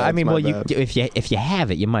off. Yeah, I mean, well, if you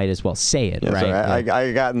have it, you might as well say it, right? Sorry,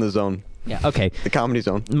 I got in the zone. Yeah, okay. The comedy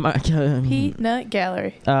zone. Peanut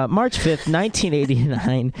Gallery. March 5th,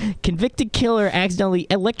 1989, convicted killer accidentally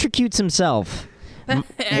electrocutes himself.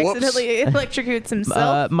 Accidentally electrocutes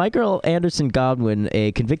himself. Michael Anderson Godwin,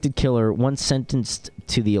 a convicted killer once sentenced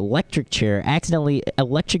to the electric chair, accidentally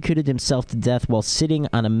electrocuted himself to death while sitting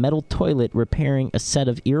on a metal toilet repairing a set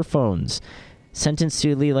of earphones. Sentenced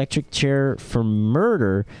to the electric chair for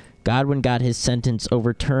murder, Godwin got his sentence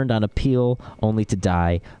overturned on appeal, only to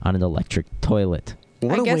die on an electric toilet.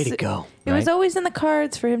 What a way to go. It was always in the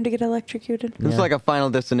cards for him to get electrocuted. It's like a Final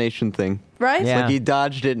Destination thing. Right? It's like he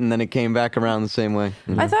dodged it and then it came back around the same way.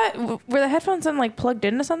 I thought, were the headphones plugged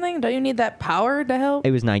into something? Don't you need that power to help?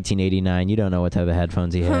 It was 1989. You don't know what type of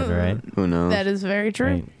headphones he had, right? Who knows? That is very true.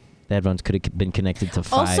 Right. The headphones could have been connected to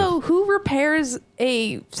 5. Also, who repairs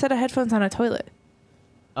a set of headphones on a toilet?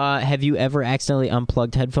 Have you ever accidentally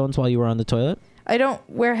unplugged headphones while you were on the toilet? I don't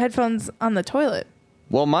wear headphones on the toilet.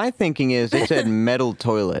 Well, my thinking is it said metal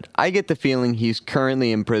toilet. I get the feeling he's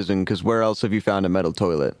currently in prison because where else have you found a metal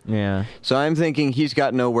toilet? Yeah. So I'm thinking he's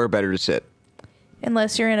got nowhere better to sit.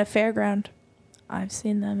 Unless you're in a fairground. I've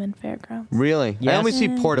seen them in fairgrounds. Really? Yes. I only see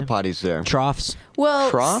porta potties there. Troughs.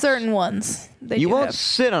 Well, Troughs? certain ones. You won't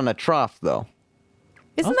sit on a trough, though.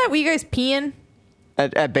 Isn't that what you guys pee in?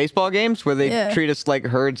 At baseball games where they treat us like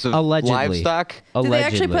herds of livestock? Do they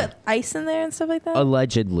actually put ice in there and stuff like that?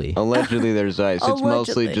 Allegedly. Allegedly there's ice. It's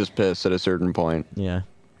mostly Allegedly. just piss at a certain point. Yeah.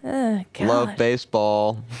 God. Love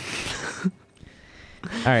baseball. All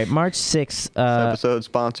right, March 6th. This episode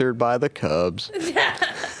sponsored by the Cubs.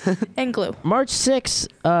 And glue. March 6th,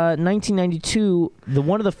 1992,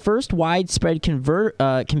 one of the first widespread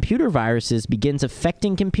computer viruses begins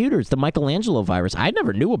affecting computers, the Michelangelo virus. I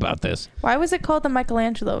never knew about this. Why was it called the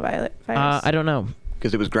Michelangelo virus? I don't know.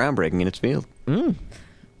 Because it was groundbreaking in its field. And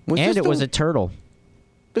it was a turtle.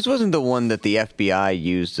 This wasn't the one that the FBI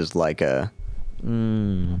used as like a...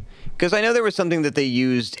 Because I know there was something that they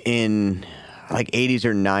used in like 80s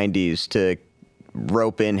or 90s to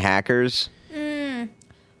rope in hackers.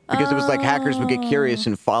 Because it was like hackers would get curious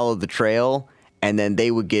and follow the trail, and then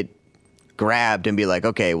they would get grabbed and be like,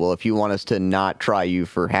 okay, well, if you want us to not try you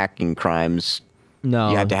for hacking crimes, you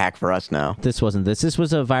have to hack for us now. This wasn't this. This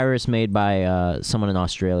was a virus made by someone in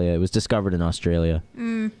Australia. It was discovered in Australia.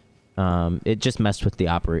 It just messed with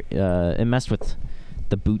it messed with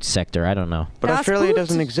the boot sector. I don't know. But Australia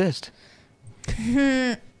doesn't exist.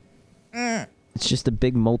 It's just a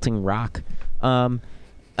big molting rock. March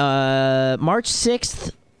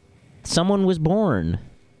 6th, someone was born.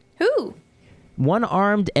 Who?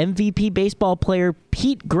 One-armed MVP baseball player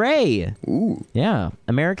Pete Gray. Ooh. Yeah.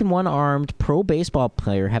 American one-armed pro baseball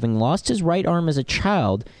player. Having lost his right arm as a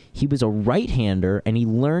child, he was a right-hander, and he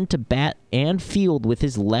learned to bat and field with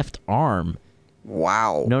his left arm.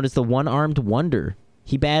 Wow. Known as the one-armed wonder.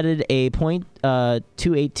 He batted a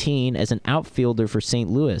 .218 as an outfielder for St.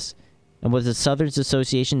 Louis and was a Southern's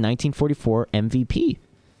Association 1944 MVP.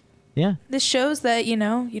 Yeah. This shows that, you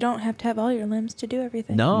don't have to have all your limbs to do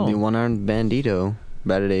everything. No. The one-armed bandito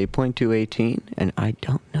batted a .218, and I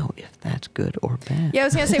don't know if that's good or bad. Yeah, I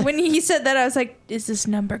was going to say, when he said that, I was like, is this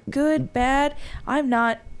number good, bad? I'm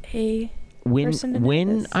not a person to know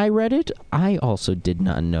When this. I read it, I also did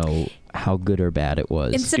not know how good or bad it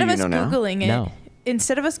was. Instead of us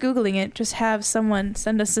Googling it, just have someone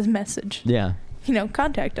send us a message. Yeah.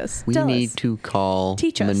 Contact us. We Tell need us. to call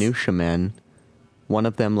Teach us. Minutia Men. One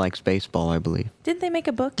of them likes baseball, I believe. Didn't they make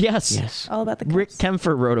a book? Yes. All about the Cubs? Rick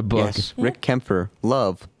Kempfer wrote a book. Yes. Rick Kempfer,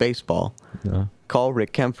 love baseball. Yeah. Call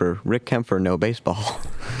Rick Kempfer. Rick Kempfer, no baseball.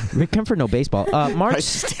 Rick Kempfer, no baseball. March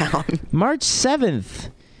 7th,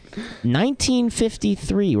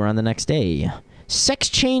 1953. We're on the next day. Sex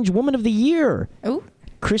Change Woman of the Year. Ooh.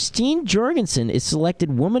 Christine Jorgensen is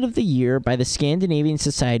selected Woman of the Year by the Scandinavian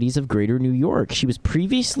Societies of Greater New York. She was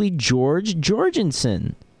previously George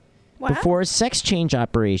Jorgensen. Wow. Before a sex change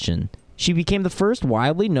operation. She became the first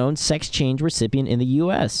widely known sex change recipient in the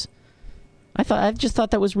U.S. I just thought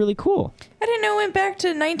that was really cool. I didn't know it went back to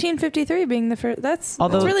 1953 being the first. That's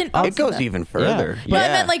Although really awesome. It goes even further. Yeah. But I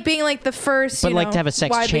meant like being like the first, but to have a sex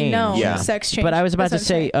widely change. known sex change. But I was about That's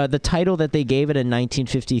to what I'm say the title that they gave it in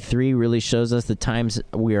 1953 really shows us the times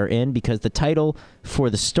we are in, because the title for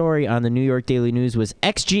the story on the New York Daily News was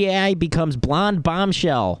XGI becomes blonde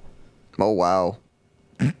bombshell. Oh, wow.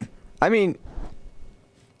 I mean,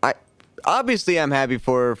 obviously I'm happy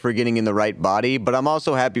for getting in the right body, but I'm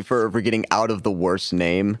also happy for getting out of the worst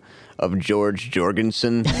name of George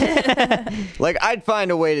Jorgensen. Like, I'd find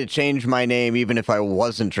a way to change my name even if I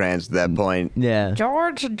wasn't trans at that point. Yeah.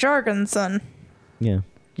 George Jorgensen. Yeah.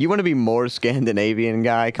 You want to be more Scandinavian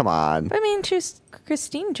guy? Come on. I mean, choose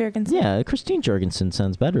Christine Jorgensen. Yeah, Christine Jorgensen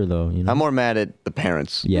sounds better, though. You know? I'm more mad at the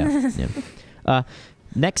parents. Yeah.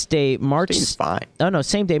 Next day, March. Seems fine. Oh no,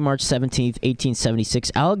 same day, March 17th,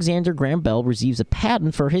 1876. Alexander Graham Bell receives a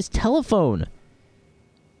patent for his telephone.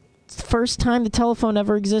 It's the first time the telephone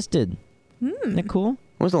ever existed. Isn't that cool?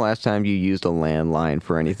 When was the last time you used a landline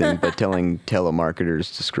for anything but telling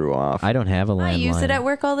telemarketers to screw off? I don't have a landline. I use it at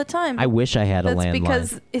work all the time. I wish I had a landline.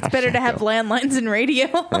 That's because it's better to have landlines in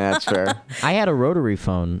radio. That's fair. I had a rotary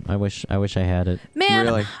phone. I wish I had it. Man,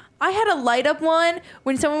 Really? I had a light up one.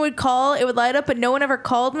 When someone would call, it would light up, but no one ever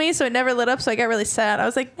called me, so it never lit up. So I got really sad. I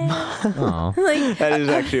was like, man, like, That is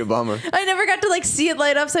actually a bummer. I never got to like see it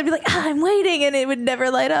light up. So I'd be like, I'm waiting, and it would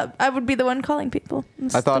never light up. I would be the one calling people.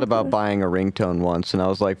 I thought about buying a ringtone once, and I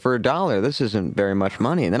was like, for $1, this isn't very much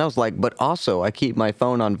money. And then I was like, but also, I keep my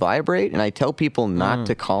phone on vibrate, and I tell people not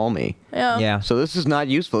to call me. Yeah. So this is not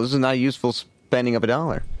useful. This is not a useful spending of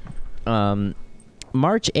 $1.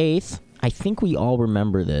 March 8th. I think we all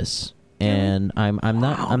remember this, and I'm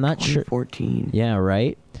not sure. 2014. Yeah,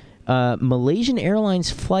 right. Malaysian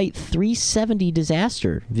Airlines Flight 370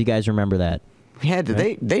 disaster. If you guys remember that. Yeah,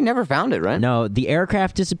 they never found it, right? No, the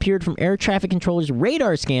aircraft disappeared from air traffic controllers'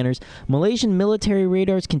 radar scanners. Malaysian military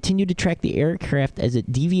radars continued to track the aircraft as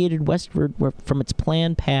it deviated westward from its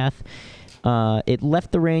planned path. It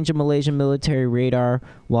left the range of Malaysian military radar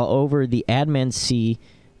while over the Andaman Sea,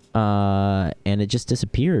 and it just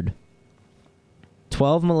disappeared.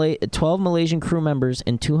 12 Malaysian crew members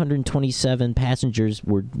and 227 passengers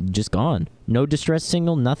were just gone. No distress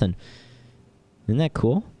signal, nothing. Isn't that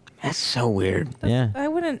cool? That's so weird. Yeah. I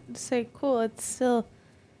wouldn't say cool. It's still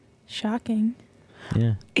shocking.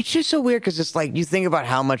 Yeah. It's just so weird because it's like you think about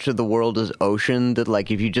how much of the world is ocean that,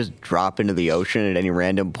 like, if you just drop into the ocean at any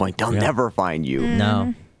random point, they'll never find you.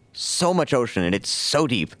 No. So much ocean, and it's so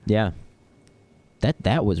deep. Yeah.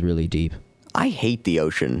 That was really deep. I hate the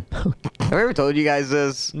ocean. Have I ever told you guys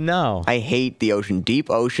this? No. I hate the ocean. Deep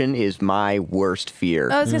ocean is my worst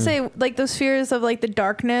fear. I was gonna say like those fears of like the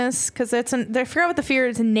darkness, because I forgot what the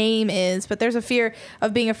fear's name is, but there's a fear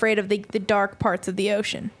of being afraid of the dark parts of the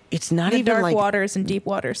ocean. It's not the even dark like waters and deep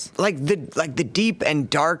waters. Like the deep and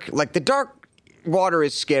dark, like the dark water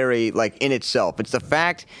is scary, like, in itself. It's the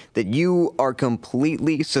fact that you are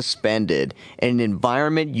completely suspended in an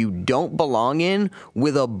environment you don't belong in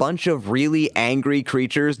with a bunch of really angry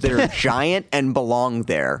creatures that are giant and belong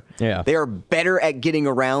there. Yeah. They are better at getting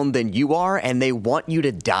around than you are, and they want you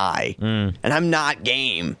to die. And I'm not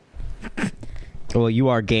game. Well, you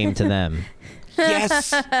are game to them.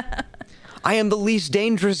 Yes. I am the least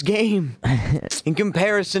dangerous game in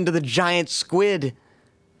comparison to the giant squid.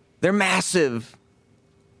 They're massive.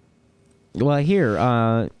 Well, here,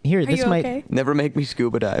 this might okay? Never make me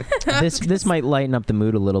scuba dive. this might lighten up the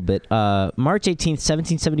mood a little bit. March 18th,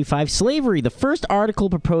 1775, slavery. The first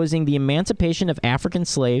article proposing the emancipation of African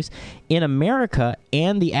slaves in America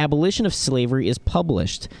and the abolition of slavery is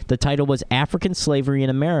published. The title was African Slavery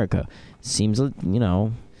in America. Seems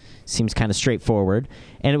kind of straightforward,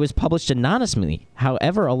 and it was published anonymously.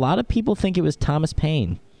 However, a lot of people think it was Thomas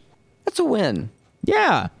Paine. That's a win.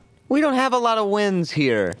 Yeah. We don't have a lot of wins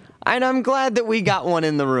here. And I'm glad that we got one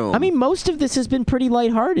in the room. I mean, most of this has been pretty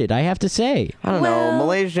lighthearted, I have to say. I don't know.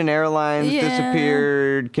 Malaysian Airlines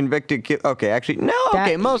disappeared. Convicted kid. Okay, actually, no.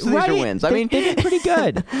 Okay, most of these are wins. They did pretty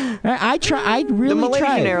good. I really the Malaysian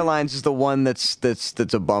tried. Airlines is the one that's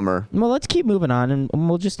a bummer. Well, let's keep moving on, and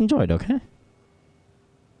we'll just enjoy it. Okay.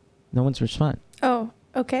 No one's responding. Oh,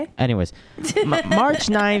 okay. Anyways, March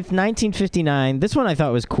 9th, 1959. This one I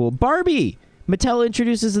thought was cool. Barbie. Mattel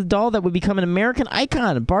introduces a doll that would become an American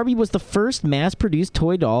icon. Barbie was the first mass-produced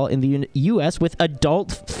toy doll in the U.S. with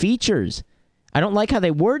adult features. I don't like how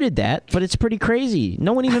they worded that, but it's pretty crazy.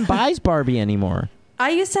 No one even buys Barbie anymore.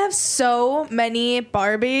 I used to have so many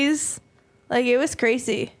Barbies. Like, it was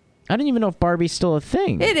crazy. I don't even know if Barbie's still a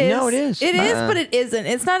thing. It is. No, it is. It is, but it isn't.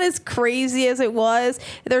 It's not as crazy as it was.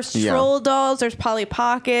 There's Troll dolls. There's Polly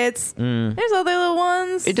Pockets. There's other little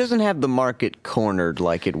ones. It doesn't have the market cornered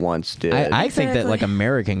like it once did. I think that, like,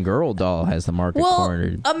 American Girl doll has the market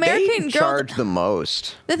cornered. American they Girl charge the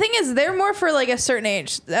most. The thing is, they're more for, like, a certain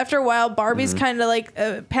age. After a while, Barbie's kind of, like,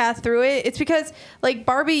 path through it. It's because, like,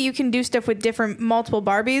 Barbie, you can do stuff with multiple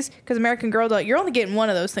Barbies. Because American Girl doll, you're only getting one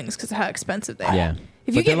of those things because of how expensive they are. Yeah.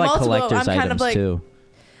 If you get like multiple, collector's I'm kind of items like, too.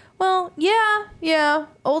 Well, yeah.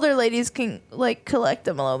 Older ladies can like collect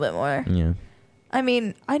them a little bit more. Yeah. I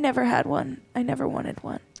mean, I never had one. I never wanted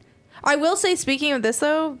one. I will say, speaking of this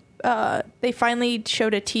though, they finally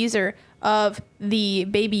showed a teaser of the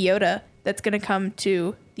Baby Yoda that's gonna come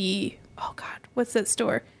to the what's that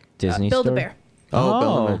store? Disney Build-A-Bear.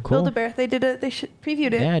 Oh, cool. Build-A-Bear. They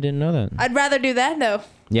previewed it. Yeah, I didn't know that. I'd rather do that though.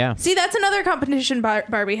 Yeah. See, that's another competition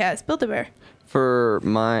Barbie has. Build-A-Bear.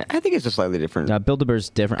 I think it's a slightly different. Build-A-Bear's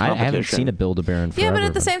different. I haven't seen a Build-A-Bear in forever. Yeah, but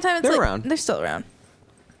at the same time, it's they're like around. They're still around.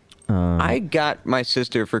 I got my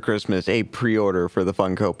sister for Christmas a pre-order for the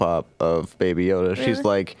Funko Pop of Baby Yoda.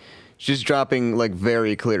 Really? She's dropping like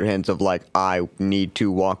very clear hints of like, I need to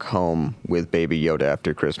walk home with Baby Yoda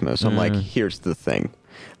after Christmas. I'm like, here's the thing.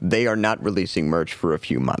 They are not releasing merch for a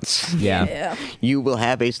few months. Yeah. You will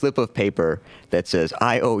have a slip of paper that says,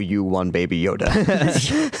 I owe you one Baby Yoda.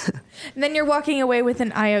 And then you're walking away with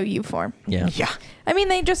an IOU form. Yeah. Yeah. I mean,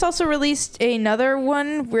 they just also released another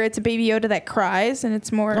one where it's a Baby Yoda that cries, and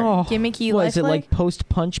it's more gimmicky. What, is it lifelike. like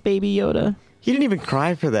post-punch Baby Yoda? He didn't even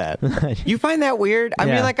cry for that. You find that weird? I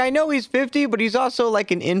mean, like, I know he's 50, but he's also like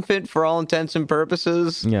an infant for all intents and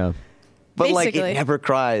purposes. Yeah. But like, Basically. it never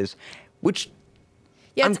cries, which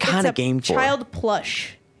I'm kind of game for. Child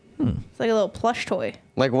plush. It's like a little plush toy.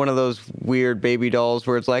 Like one of those weird baby dolls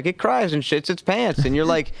where it's like, it cries and shits its pants. And you're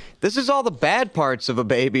like, this is all the bad parts of a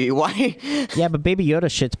baby. Why? Yeah, but Baby Yoda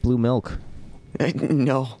shits blue milk.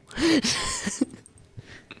 No.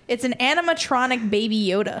 It's an animatronic Baby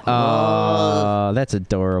Yoda. Oh, that's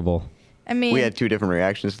adorable. I mean, We had two different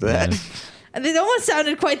reactions to that. they almost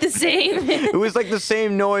sounded quite the same. It was like the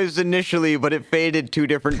same noise initially, but it faded two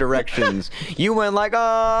different directions. You went like,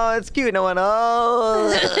 oh, it's cute. And I went, oh,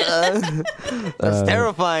 that's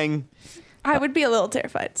terrifying. I would be a little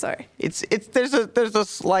terrified. Sorry. There's a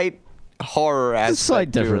slight horror aspect. a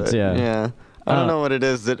slight difference, to it. yeah. Yeah. I don't know what it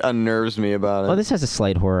is that unnerves me about it. Well, this has a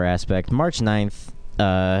slight horror aspect. March 9th,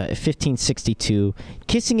 1562,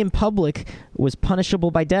 kissing in public was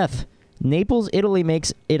punishable by death. Naples, Italy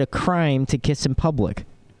makes it a crime to kiss in public.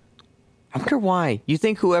 I wonder why. You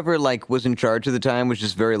think whoever like was in charge at the time was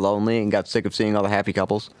just very lonely and got sick of seeing all the happy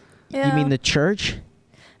couples? Yeah. You mean the church?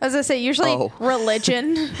 I was going to say, usually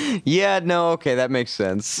religion. Yeah, no, okay, that makes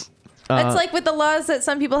sense. It's like with the laws that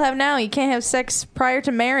some people have now. You can't have sex prior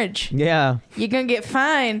to marriage. Yeah. You're going to get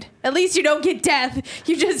fined. At least you don't get death.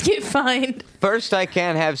 You just get fined. First, I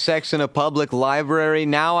can't have sex in a public library.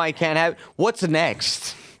 Now I can't have... What's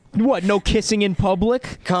next? What, no kissing in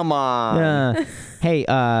public? Come on. Hey,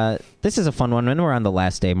 this is a fun one. When we're on the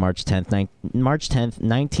last day, March 10th,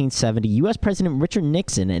 1970, U.S. President Richard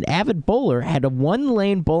Nixon, an avid bowler, had a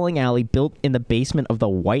one-lane bowling alley built in the basement of the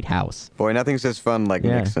White House. Boy, nothing says fun like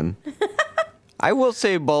Nixon. I will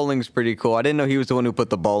say bowling's pretty cool. I didn't know he was the one who put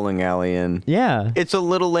the bowling alley in. Yeah. It's a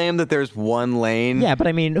little lame that there's one lane. Yeah, but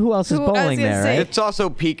I mean, who else is bowling there, right? It's also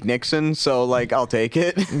peak Nixon, so, like, I'll take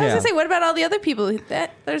it. I was going to say, what about all the other people?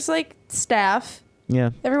 There's, like, staff. Yeah.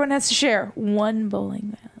 Everyone has to share one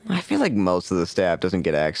bowling alley. I feel like most of the staff doesn't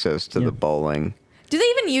get access to the bowling. Do they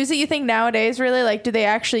even use it, you think, nowadays, really? Like, do they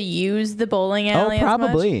actually use the bowling alley as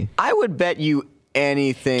much? I would bet you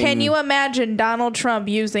anything. Can you imagine Donald Trump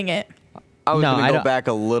using it? I was going to go back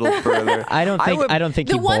a little further. I don't think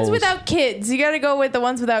the he ones bowls. without kids. You got to go with the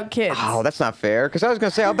ones without kids. Oh, that's not fair. Because I was going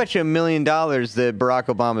to say, I'll bet you $1 million that Barack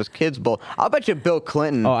Obama's kids bowl. I'll bet you Bill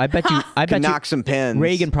Clinton. Oh, I bet you knock some pins.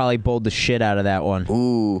 Reagan probably bowled the shit out of that one.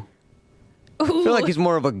 Ooh. I feel like he's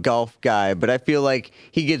more of a golf guy, but I feel like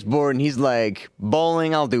he gets bored and he's like,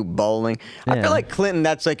 bowling, I'll do bowling. I feel like Clinton,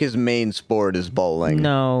 that's like his main sport is bowling.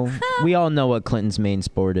 No, we all know what Clinton's main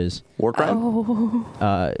sport is. War crime?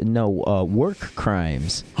 Work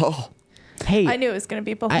crimes. Oh. Hey, I knew it was going to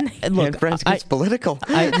be bowling. Look, friends gets political.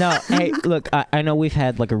 Hey, look, I know we've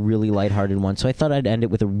had like a really lighthearted one, so I thought I'd end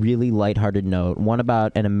it with a really lighthearted note. One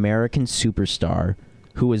about an American superstar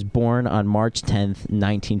who was born on March 10th,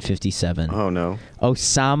 1957. Oh, no.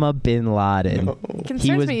 Osama bin Laden. No.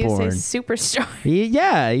 He was me born. you say superstar.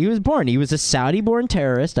 He was born. He was a Saudi-born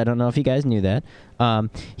terrorist. I don't know if you guys knew that.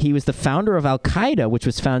 He was the founder of Al-Qaeda, which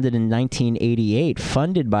was founded in 1988,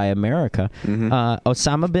 funded by America.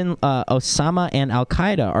 Osama and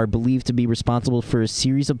Al-Qaeda are believed to be responsible for a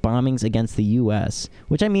series of bombings against the U.S.,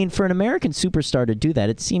 which, I mean, for an American superstar to do that,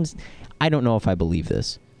 it seems... I don't know if I believe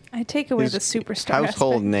this. I take away the superstar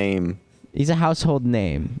household aspect. name. He's a household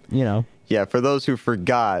name, you know. Yeah, for those who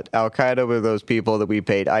forgot, Al-Qaeda were those people that we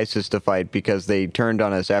paid ISIS to fight because they turned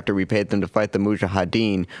on us after we paid them to fight the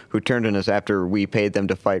Mujahideen, who turned on us after we paid them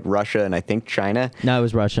to fight Russia and I think China. No, it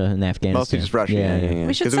was Russia and Afghanistan. Mostly just Russia. Yeah.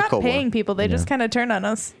 We should 'Cause it was stop Cold War. paying people. They just kind of turn on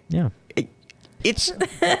us. Yeah. It's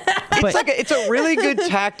it's a really good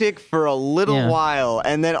tactic for a little while,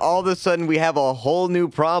 and then all of a sudden we have a whole new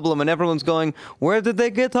problem, and everyone's going, "Where did they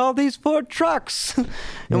get all these Ford trucks?"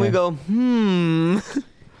 And we go,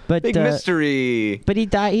 But big mystery. But he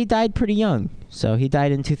died. He died pretty young, so he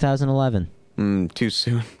died in 2011. Too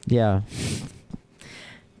soon. Yeah.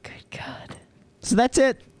 Good God. So that's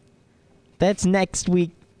it. That's next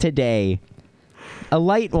week today. A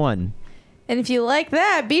light one. And if you like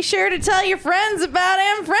that, be sure to tell your friends about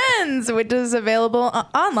M Friends, which is available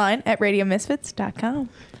online at radiomisfits.com.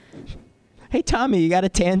 Hey, Tommy, you got a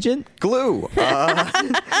tangent? Glue.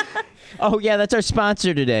 Oh, yeah, that's our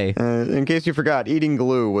sponsor today. In case you forgot, Eating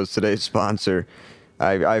Glue was today's sponsor.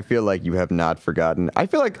 I feel like you have not forgotten. I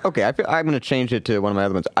feel like, I'm going to change it to one of my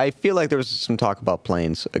other ones. I feel like there was some talk about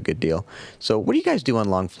planes a good deal. So what do you guys do on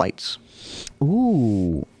long flights?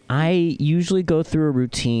 Ooh, I usually go through a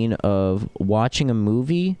routine of watching a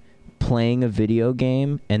movie, playing a video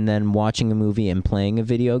game, and then watching a movie and playing a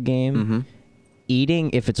video game. Eating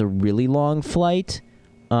if it's a really long flight,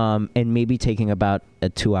 and maybe taking about a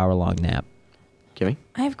 2-hour-long nap. Kimmy?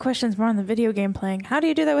 I have questions more on the video game playing. How do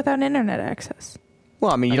you do that without internet access?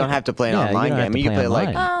 Well, I mean, you don't have to play an online game. I mean, you can play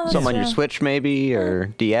like something on your true. Switch maybe, or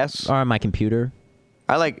DS. Or on my computer.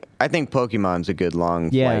 I think Pokemon's a good long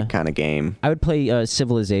flight kind of game. I would play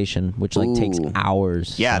Civilization, which takes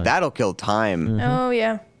hours. Yeah, that'll kill time. Oh,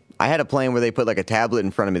 yeah. I had a plane where they put like a tablet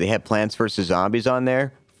in front of me. They had Plants vs. Zombies on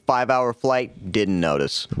there. 5-hour flight, didn't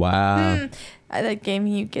notice. Wow. That game,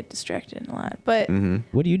 you get distracted a lot. But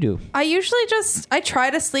what do you do? I usually I try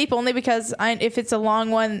to sleep only because if it's a long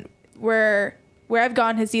one where I've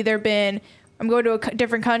gone has either been I'm going to a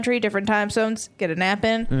different country, different time zones, get a nap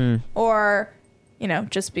in, or,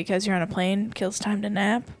 just because you're on a plane, kills time to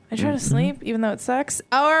nap. I try to sleep, even though it sucks.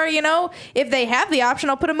 Or, if they have the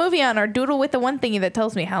option, I'll put a movie on or doodle with the one thingy that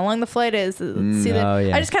tells me how long the flight is. See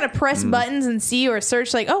I just kind of press buttons and see or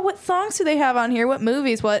search what songs do they have on here? What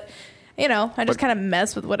movies? What... I just kind of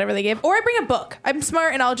mess with whatever they give. Or I bring a book. I'm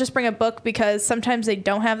smart, and I'll just bring a book because sometimes they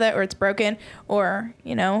don't have that or it's broken. Or,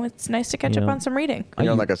 it's nice to catch up on some reading.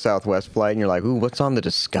 You're on like a Southwest flight, and you're like, ooh, what's on the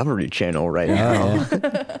Discovery Channel right now?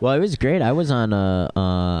 Well, it was great. I was on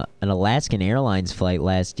an Alaskan Airlines flight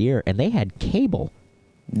last year, and they had cable.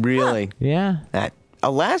 Really? Yeah.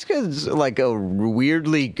 Alaska's like a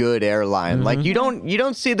weirdly good airline. Like you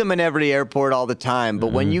don't see them in every airport all the time,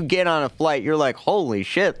 but when you get on a flight, you're like, holy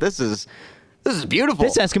shit, this is beautiful.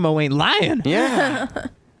 This Eskimo ain't lying. Yeah.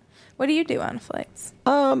 What do you do on flights?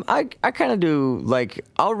 I kind of do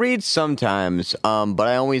I'll read sometimes, but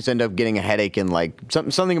I always end up getting a headache and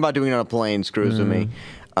something about doing it on a plane screws with me.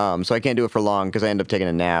 So I can't do it for long because I end up taking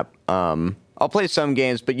a nap. I'll play some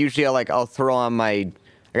games, but usually I'll throw on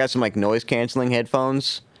I got some noise canceling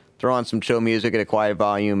headphones, throw on some chill music at a quiet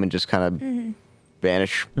volume, and just kind of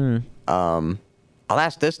vanish. I'll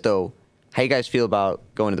ask this though: how you guys feel about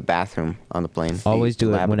going to the bathroom on the plane? Always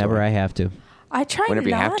do it whenever I have to. I try whenever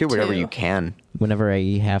you have to, not whenever you can. Whenever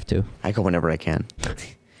I have to. I go whenever I can.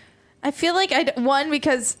 I feel like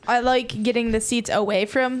because I like getting the seats away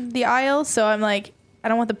from the aisle, so I'm like, I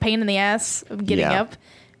don't want the pain in the ass of getting up.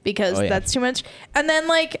 Because that's too much. And then,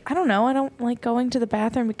 I don't know. I don't like going to the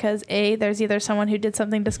bathroom because, A, there's either someone who did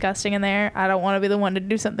something disgusting in there. I don't want to be the one to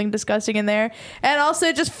do something disgusting in there. And also,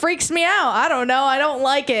 it just freaks me out. I don't know. I don't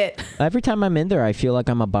like it. Every time I'm in there, I feel like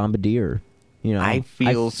I'm a bombardier. I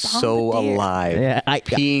feel so alive. Yeah,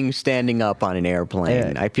 peeing standing up on an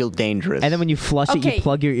airplane. I feel dangerous. And then when you flush it, you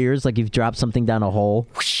plug your ears like you've dropped something down a hole.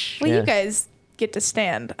 Well, you guys get to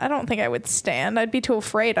stand. I don't think I would stand. I'd be too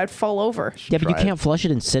afraid. I'd fall over. Yeah, but you can't flush it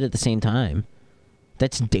and sit at the same time.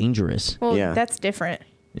 That's dangerous. Well, that's different.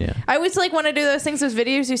 Yeah. I always want to do those things, those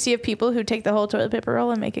videos you see of people who take the whole toilet paper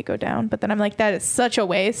roll and make it go down. But then I'm like, that is such a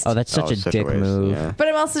waste. Oh, that's such a dick move. Yeah. But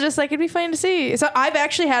I'm also just like, it'd be fun to see. So I've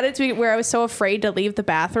actually had it to where I was so afraid to leave the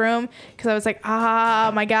bathroom because I was like,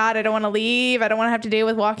 my God, I don't want to leave. I don't want to have to deal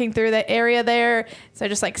with walking through that area there. So I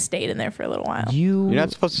just stayed in there for a little while. You're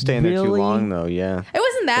not supposed to stay in there too long, though. Yeah. It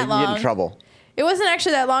wasn't that long. You get in trouble. It wasn't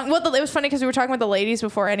actually that long. Well, it was funny because we were talking with the ladies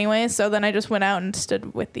before anyway. So then I just went out and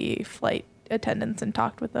stood with the flight attendants and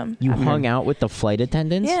talked with them. You hung out with the flight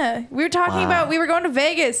attendants? Yeah. We were talking about, we were going to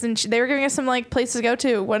Vegas and they were giving us some places to go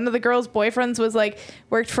to. One of the girls' boyfriends was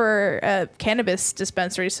worked for a cannabis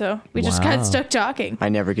dispensary. So we just got stuck talking. I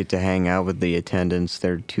never get to hang out with the attendants.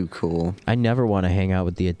 They're too cool. I never want to hang out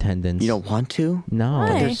with the attendants. You don't want to? No. Why?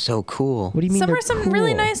 But they're so cool. What do you mean Some they're are some cool?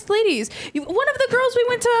 really nice ladies. One of the girls we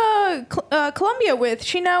went to Columbia with,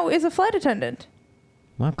 she now is a flight attendant.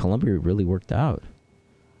 Wow, Columbia really worked out.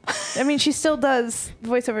 I mean, she still does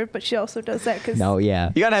voiceover, but she also does that because No,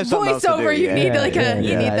 yeah. You gotta have something else to voiceover. do, You yeah. need Yeah,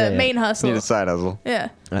 you need the main hustle. You need a side hustle. Yeah.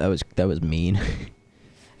 That was mean.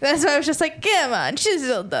 That's why I was just like, come on, she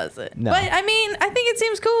still does it. No. But I mean, I think it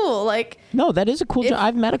seems cool. Like, No, that is a cool If- job.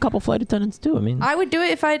 I've met a couple flight attendants too. I mean, I would do it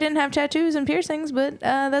if I didn't have tattoos and piercings, but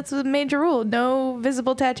that's a major rule. No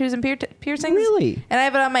visible tattoos and piercings. Really? And I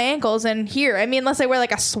have it on my ankles and here. I mean, unless I wear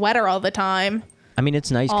like a sweater all the time. I mean, it's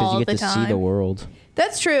nice because All you get the to see the time. world.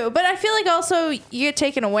 That's true. But I feel like also you get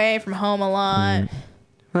taken away from home a lot.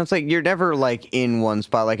 Well, it's like you're never like in one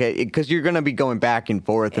spot, like because you're gonna be going back and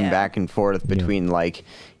forth and back and forth between like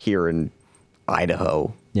here and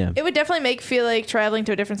Idaho. Yeah. It would definitely make feel like traveling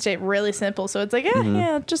to a different state really simple. So it's like,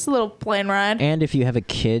 yeah, just a little plane ride. And if you have a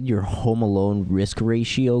kid, your home alone risk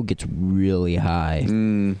ratio gets really high.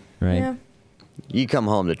 Right? Yeah. You come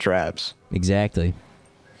home to traps. Exactly.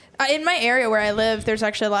 In my area where I live, there's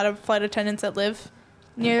actually a lot of flight attendants that live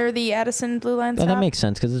near the Addison Blue Line Well, stop. that makes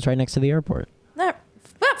sense because it's right next to the airport.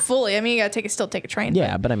 Not fully. I mean, you gotta still take a train.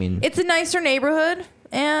 Yeah, but I mean, It's a nicer neighborhood,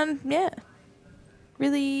 and yeah,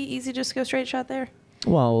 really easy just to go straight shot there.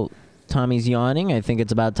 well, Tommy's yawning. I think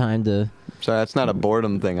it's about time to. So that's not a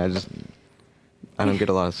boredom thing. I don't get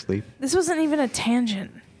a lot of sleep. This wasn't even a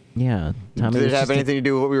tangent. Yeah. Tommy Did was it have just anything to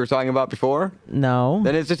do with what we were talking about before? No.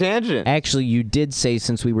 Then it's a tangent. Actually, you did say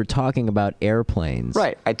since we were talking about airplanes.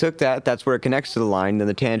 Right. I took that. That's where it connects to the line. Then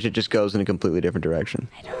the tangent just goes in a completely different direction.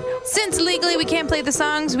 Since legally we can't play the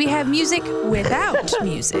songs, we have music without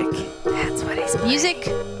music. That's what it's music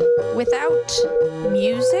without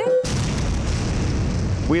music.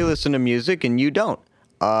 We listen to music and you don't.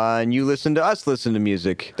 And you listen to us listen to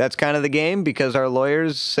music. That's kind of the game because our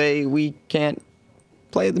lawyers say we can't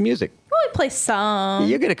play the music. We'll play some.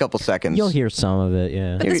 You get a couple seconds. You'll hear some of it,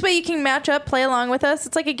 yeah. But this way you can match up, play along with us.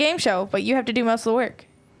 It's like a game show, but you have to do most of the work.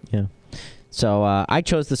 Yeah. So I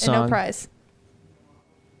chose the And song. no prize.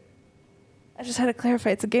 I just had to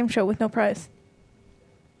clarify. It's a game show with no prize.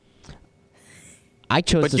 I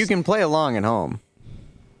chose. But you can play along at home.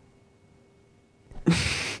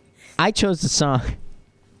 I chose the song.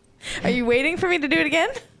 Are you waiting for me to do it again?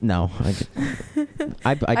 No, I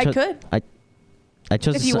could. I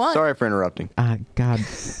chose. If the you want. Sorry for interrupting. God,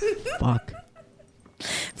 fuck.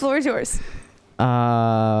 Floor is yours.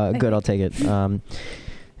 Good. I'll take it.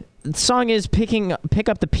 The song is Pick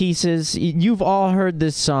Up the Pieces. You've all heard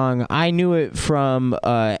this song. I knew it from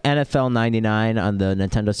NFL 99 on the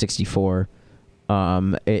Nintendo 64.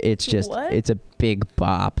 It's just What? it's a big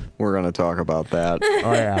bop. We're gonna talk about that.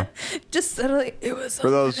 Oh yeah. Just suddenly, it was For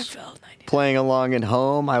those playing along at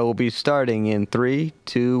home, I will be starting in 3,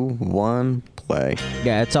 2, 1, play.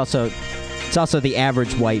 Yeah, it's also the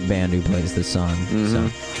average white band who plays this song. So.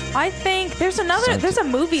 I think there's a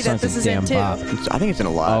movie that Song's this a is in damn too. bop. I think it's in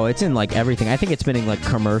a lot. Oh, it's in like everything. I think it's been in like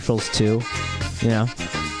commercials too. You know.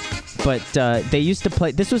 But they used to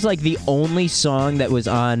play. This was like the only song that was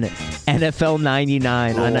on NFL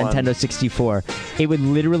 99 on Nintendo 64. It would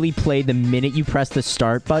literally play the minute you press the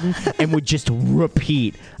start button and would just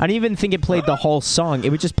repeat. I don't even think it played the whole song. It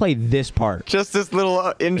would just play this part. Just this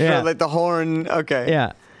little intro, Yeah. like the horn. Okay.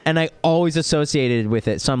 Yeah. And I always associated with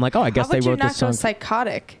it. So I'm like, oh, I guess How they would you wrote not this go song.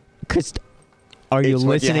 psychotic? Because are you It's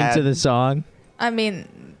what you listening had. to the song? I mean,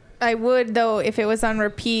 I would though if it was on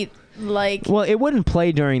repeat. Like, Well, it wouldn't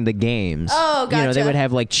play during the games. Oh, You know, they gotcha. would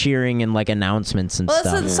have like cheering and like announcements and well,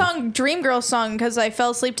 stuff. that's the song Dreamgirls song because I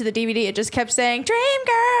fell asleep to the DVD. It just kept saying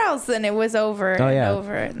Dreamgirls, and it was over Oh and yeah.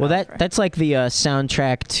 over. And Well, that's like the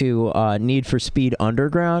soundtrack to Need for Speed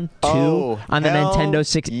Underground 2 on the hell Nintendo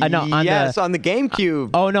 6. No, on yes, the on the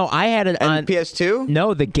GameCube. Oh no, I had it and on PS2.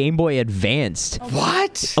 No, the Game Boy Advanced.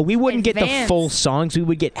 What? We wouldn't get the Advanced. full songs. We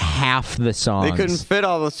would get half the songs. They couldn't fit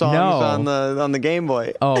all the songs No. on the Game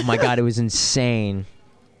Boy. Oh my god, it was insane.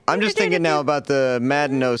 I'm just thinking now about the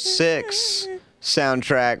Madden 06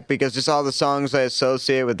 soundtrack because just all the songs I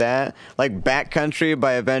associate with that, like Backcountry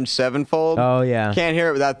by Avenged Sevenfold. Oh yeah. Can't hear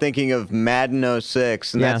it without thinking of Madden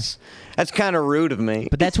 06, and Yeah. that's kind of rude of me.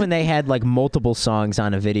 But that's when they had like multiple songs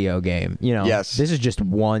on a video game. You know. Yes. This is just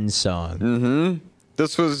one song. Mm-hmm.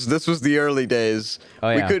 This was the early days. Oh,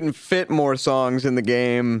 yeah. We couldn't fit more songs in the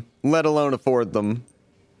game, let alone afford them.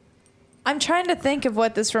 I'm trying to think of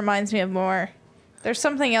what this reminds me of more. There's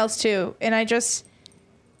something else too, and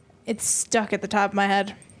it's stuck at the top of my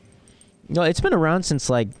head. No, it's been around since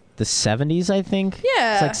like the 70s, I think.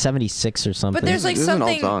 Yeah. It's like 76 or something. But there's like This is an old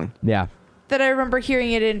something song. Yeah. that I remember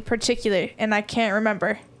hearing it in particular, and I can't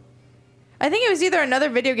remember. I think it was either another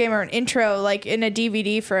video game or an intro, like in a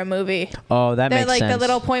DVD for a movie. Oh, that makes like sense. the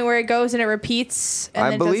little point where it goes and it repeats, and I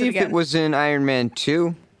then does it believe again. it was in Iron Man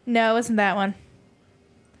 2. No, it wasn't that one.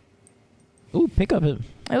 Ooh, pick up it.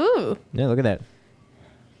 Ooh. Yeah, look at that.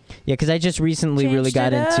 Yeah, because I just recently really Changed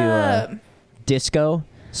got it into up. disco,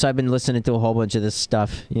 so I've been listening to a whole bunch of this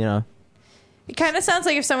stuff, you know. It kind of sounds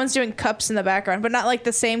like if someone's doing cups in the background, but not like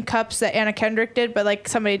the same cups that Anna Kendrick did, but like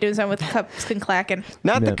somebody doing something with cups and clacking.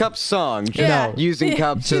 Not Yeah. the cups song, just Yeah. using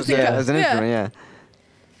cups as, Using as an cups, instrument, yeah.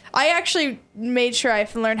 I actually made sure I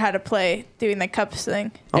learned how to play doing the cups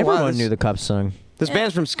thing. Oh, wow, Everyone this- knew the cup song. This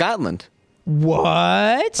band's from Scotland.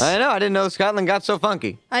 What? I know. I didn't know Scotland got so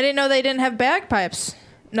funky. I didn't know they didn't have bagpipes.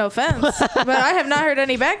 No offense, but I have not heard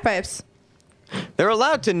any bagpipes. They're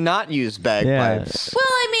allowed to not use bagpipes. Well,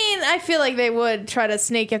 I mean, I feel like they would try to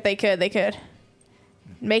sneak if they could. They could.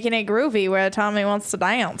 Making it groovy where Tommy wants to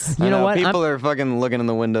dance. You know what? People are fucking looking in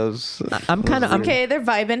the windows. I'm kind of Okay, they're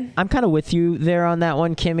vibing. I'm kind of with you there on that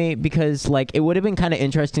one, Kimmy, because like it would have been kind of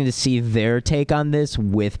interesting to see their take on this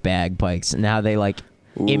with bagpipes and how they like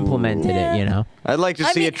implemented it. You know, I'd like to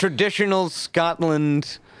see a traditional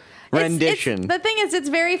Scotland rendition. The thing is, it's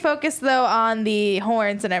very focused though on the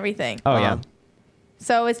horns and everything. Oh yeah.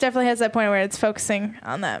 So it definitely has that point where it's focusing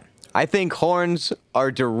on that. I think horns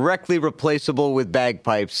are directly replaceable with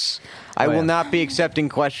bagpipes. I will not be accepting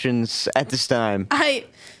questions at this time.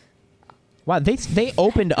 Wow, they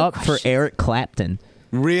opened up for Eric Clapton.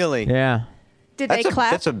 Really? Yeah. Did they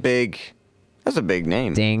clap? That's a big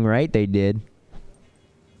name. Dang right they did.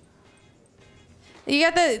 You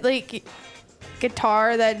got the like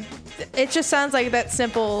guitar that it just sounds like that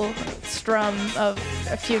simple strum of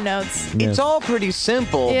a few notes. It's all pretty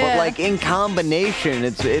simple, Yeah. but like in combination,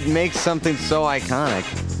 it makes something so iconic.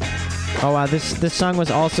 Oh wow, this song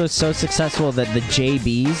was also so successful that the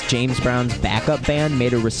JBs, James Brown's backup band,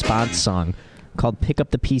 made a response song called "Pick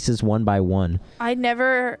Up the Pieces One by One." I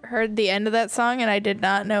never heard the end of that song, and I did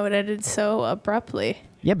not know it ended so abruptly.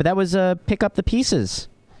 Yeah, but that was "Pick Up the Pieces"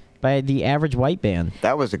 by the Average White Band.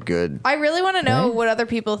 That was a good. I really want to know what other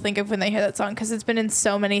people think of when they hear that song because it's been in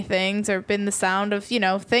so many things, or been the sound of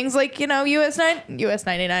things like US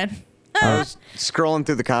 99. I was scrolling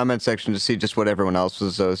through the comment section to see just what everyone else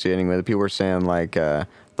was associating with it. People were saying like the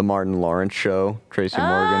Martin Lawrence show, Tracy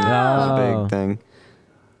Morgan was a big thing.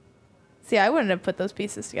 See, I wouldn't have put those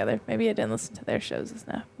pieces together. Maybe I didn't listen to their shows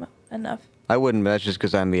enough. I wouldn't, but that's just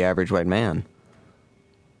because I'm the average white man.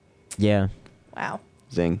 Yeah. Wow.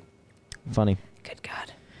 Zing. Funny. Good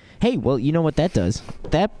God. Hey, well, you know what that does?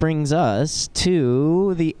 That brings us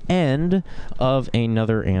to the end of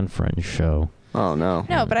another Anne Friends show. Oh, no.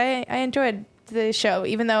 No, but I enjoyed the show,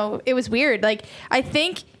 even though it was weird. Like, I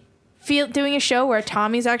think doing a show where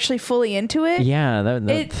Tommy's actually fully into it. Yeah,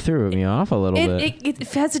 that threw me off a little bit. It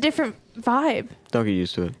has a different vibe. Don't get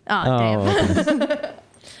used to it. Oh, damn. Okay.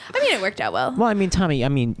 I mean, it worked out well. Well, I mean, Tommy,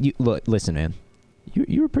 you listen, man.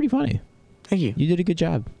 You were pretty funny. Thank you. You did a good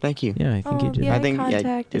job. Thank you. Yeah, I think you did. I think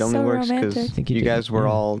it only works because you guys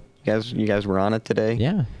were you guys were on it today.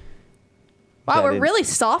 Yeah. Wow, we're really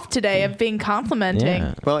soft today of being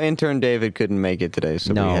complimenting. Well, intern David couldn't make it today,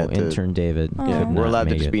 so No, we had to. intern David Yeah, could we're not allowed to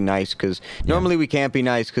make just it. be nice because normally we can't be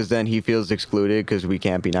nice because then he feels excluded because we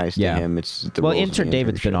can't be nice to him. It's the well, rules of intern the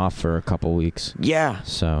David's been internship. off for a couple weeks. Yeah.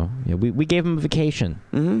 So yeah, we gave him a vacation.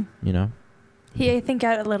 Mm-hmm. You know. He, I think,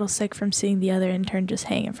 got a little sick from seeing the other intern just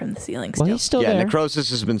hanging from the ceiling still. Well, he's still yeah, there. necrosis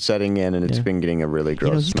has been setting in, and it's been getting a really gross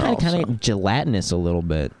You know, he's smell. kind of gelatinous a little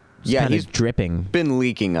bit. Yeah, kinda he's dripping. Been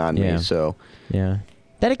leaking on Yeah. me, so Yeah.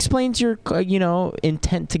 That explains your,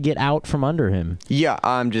 intent to get out from under him. yeah,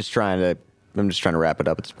 I'm just trying to wrap it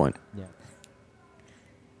up at this point.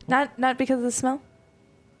 Not because of the smell?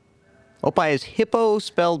 Opie is hippo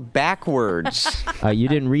spelled backwards. You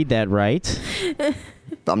didn't read that right.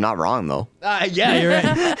 I'm not wrong though. Yeah, you're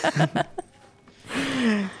right.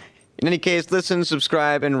 In any case, listen,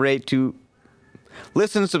 subscribe, and rate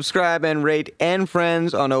Anne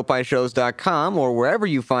Friends on opishows.com or wherever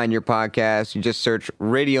you find your podcast. You just search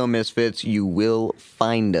Radio Misfits. You will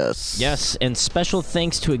find us. Yes, and special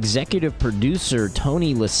thanks to executive producer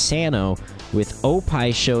Tony Lasano with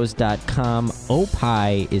opishows.com.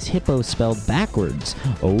 Opie is hippo spelled backwards.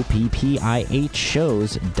 OPPIH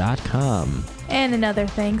shows.com. And another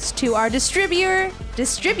thanks to our distributor,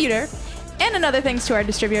 and another thanks to our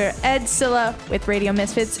distributor, Ed Silla with Radio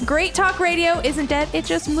Misfits. Great Talk Radio isn't dead. It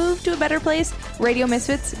just moved to a better place.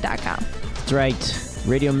 RadioMisfits.com. That's right.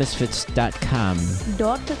 RadioMisfits.com.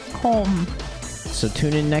 .com. So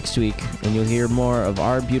tune in next week and you'll hear more of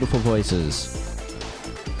our beautiful voices.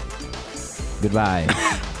 Goodbye.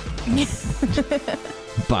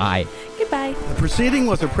 Bye. Goodbye. The proceeding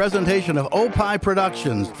was a presentation of Opie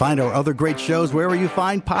Productions. Find our other great shows wherever you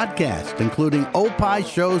find podcasts, including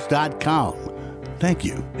opishows.com. Thank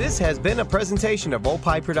you. This has been a presentation of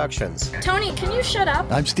Opie Productions. Tony, can you shut up?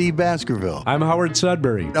 I'm Steve Baskerville. I'm Howard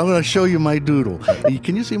Sudbury. I'm going to show you my doodle.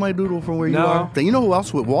 Can you see my doodle from where you No. are? You know who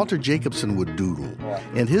else would? Walter Jacobson would doodle.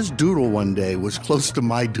 And his doodle one day was close to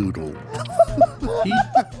my doodle.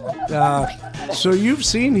 So you've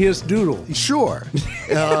seen his doodle? Sure.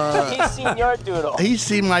 He's seen your doodle. He's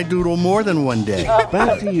seen my doodle more than one day.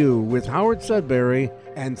 Back to you with Howard Sudbury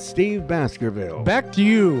and Steve Baskerville. Back to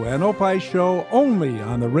you, an Opie show only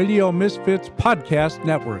on the Radio Misfits Podcast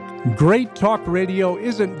Network. Great talk radio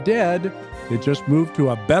isn't dead. It just moved to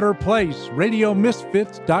a better place,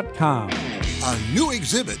 radiomisfits.com. A new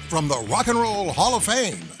exhibit from the Rock and Roll Hall of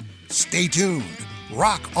Fame. Stay tuned.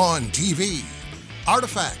 Rock on TV.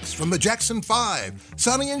 Artifacts from the Jackson 5,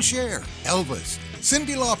 Sonny and Cher, Elvis,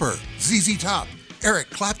 Cyndi Lauper, ZZ Top,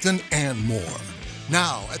 Eric Clapton, and more.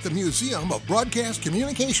 Now at the Museum of Broadcast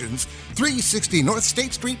Communications, 360 North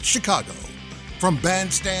State Street, Chicago. From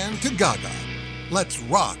Bandstand to Gaga, let's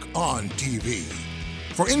rock on TV.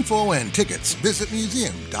 For info and tickets, visit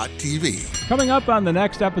museum.tv. Coming up on the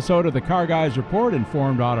next episode of the Car Guys Report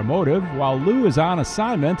Informed Automotive, while Lou is on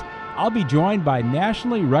assignment, I'll be joined by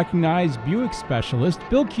nationally recognized Buick specialist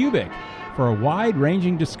Bill Kubik for a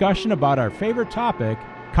wide-ranging discussion about our favorite topic,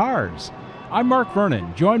 cars. I'm Mark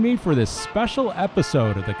Vernon. Join me for this special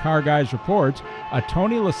episode of the Car Guys Report, a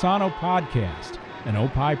Tony Lasano podcast, an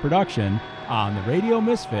Opie production on the Radio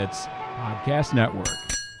Misfits Podcast Network.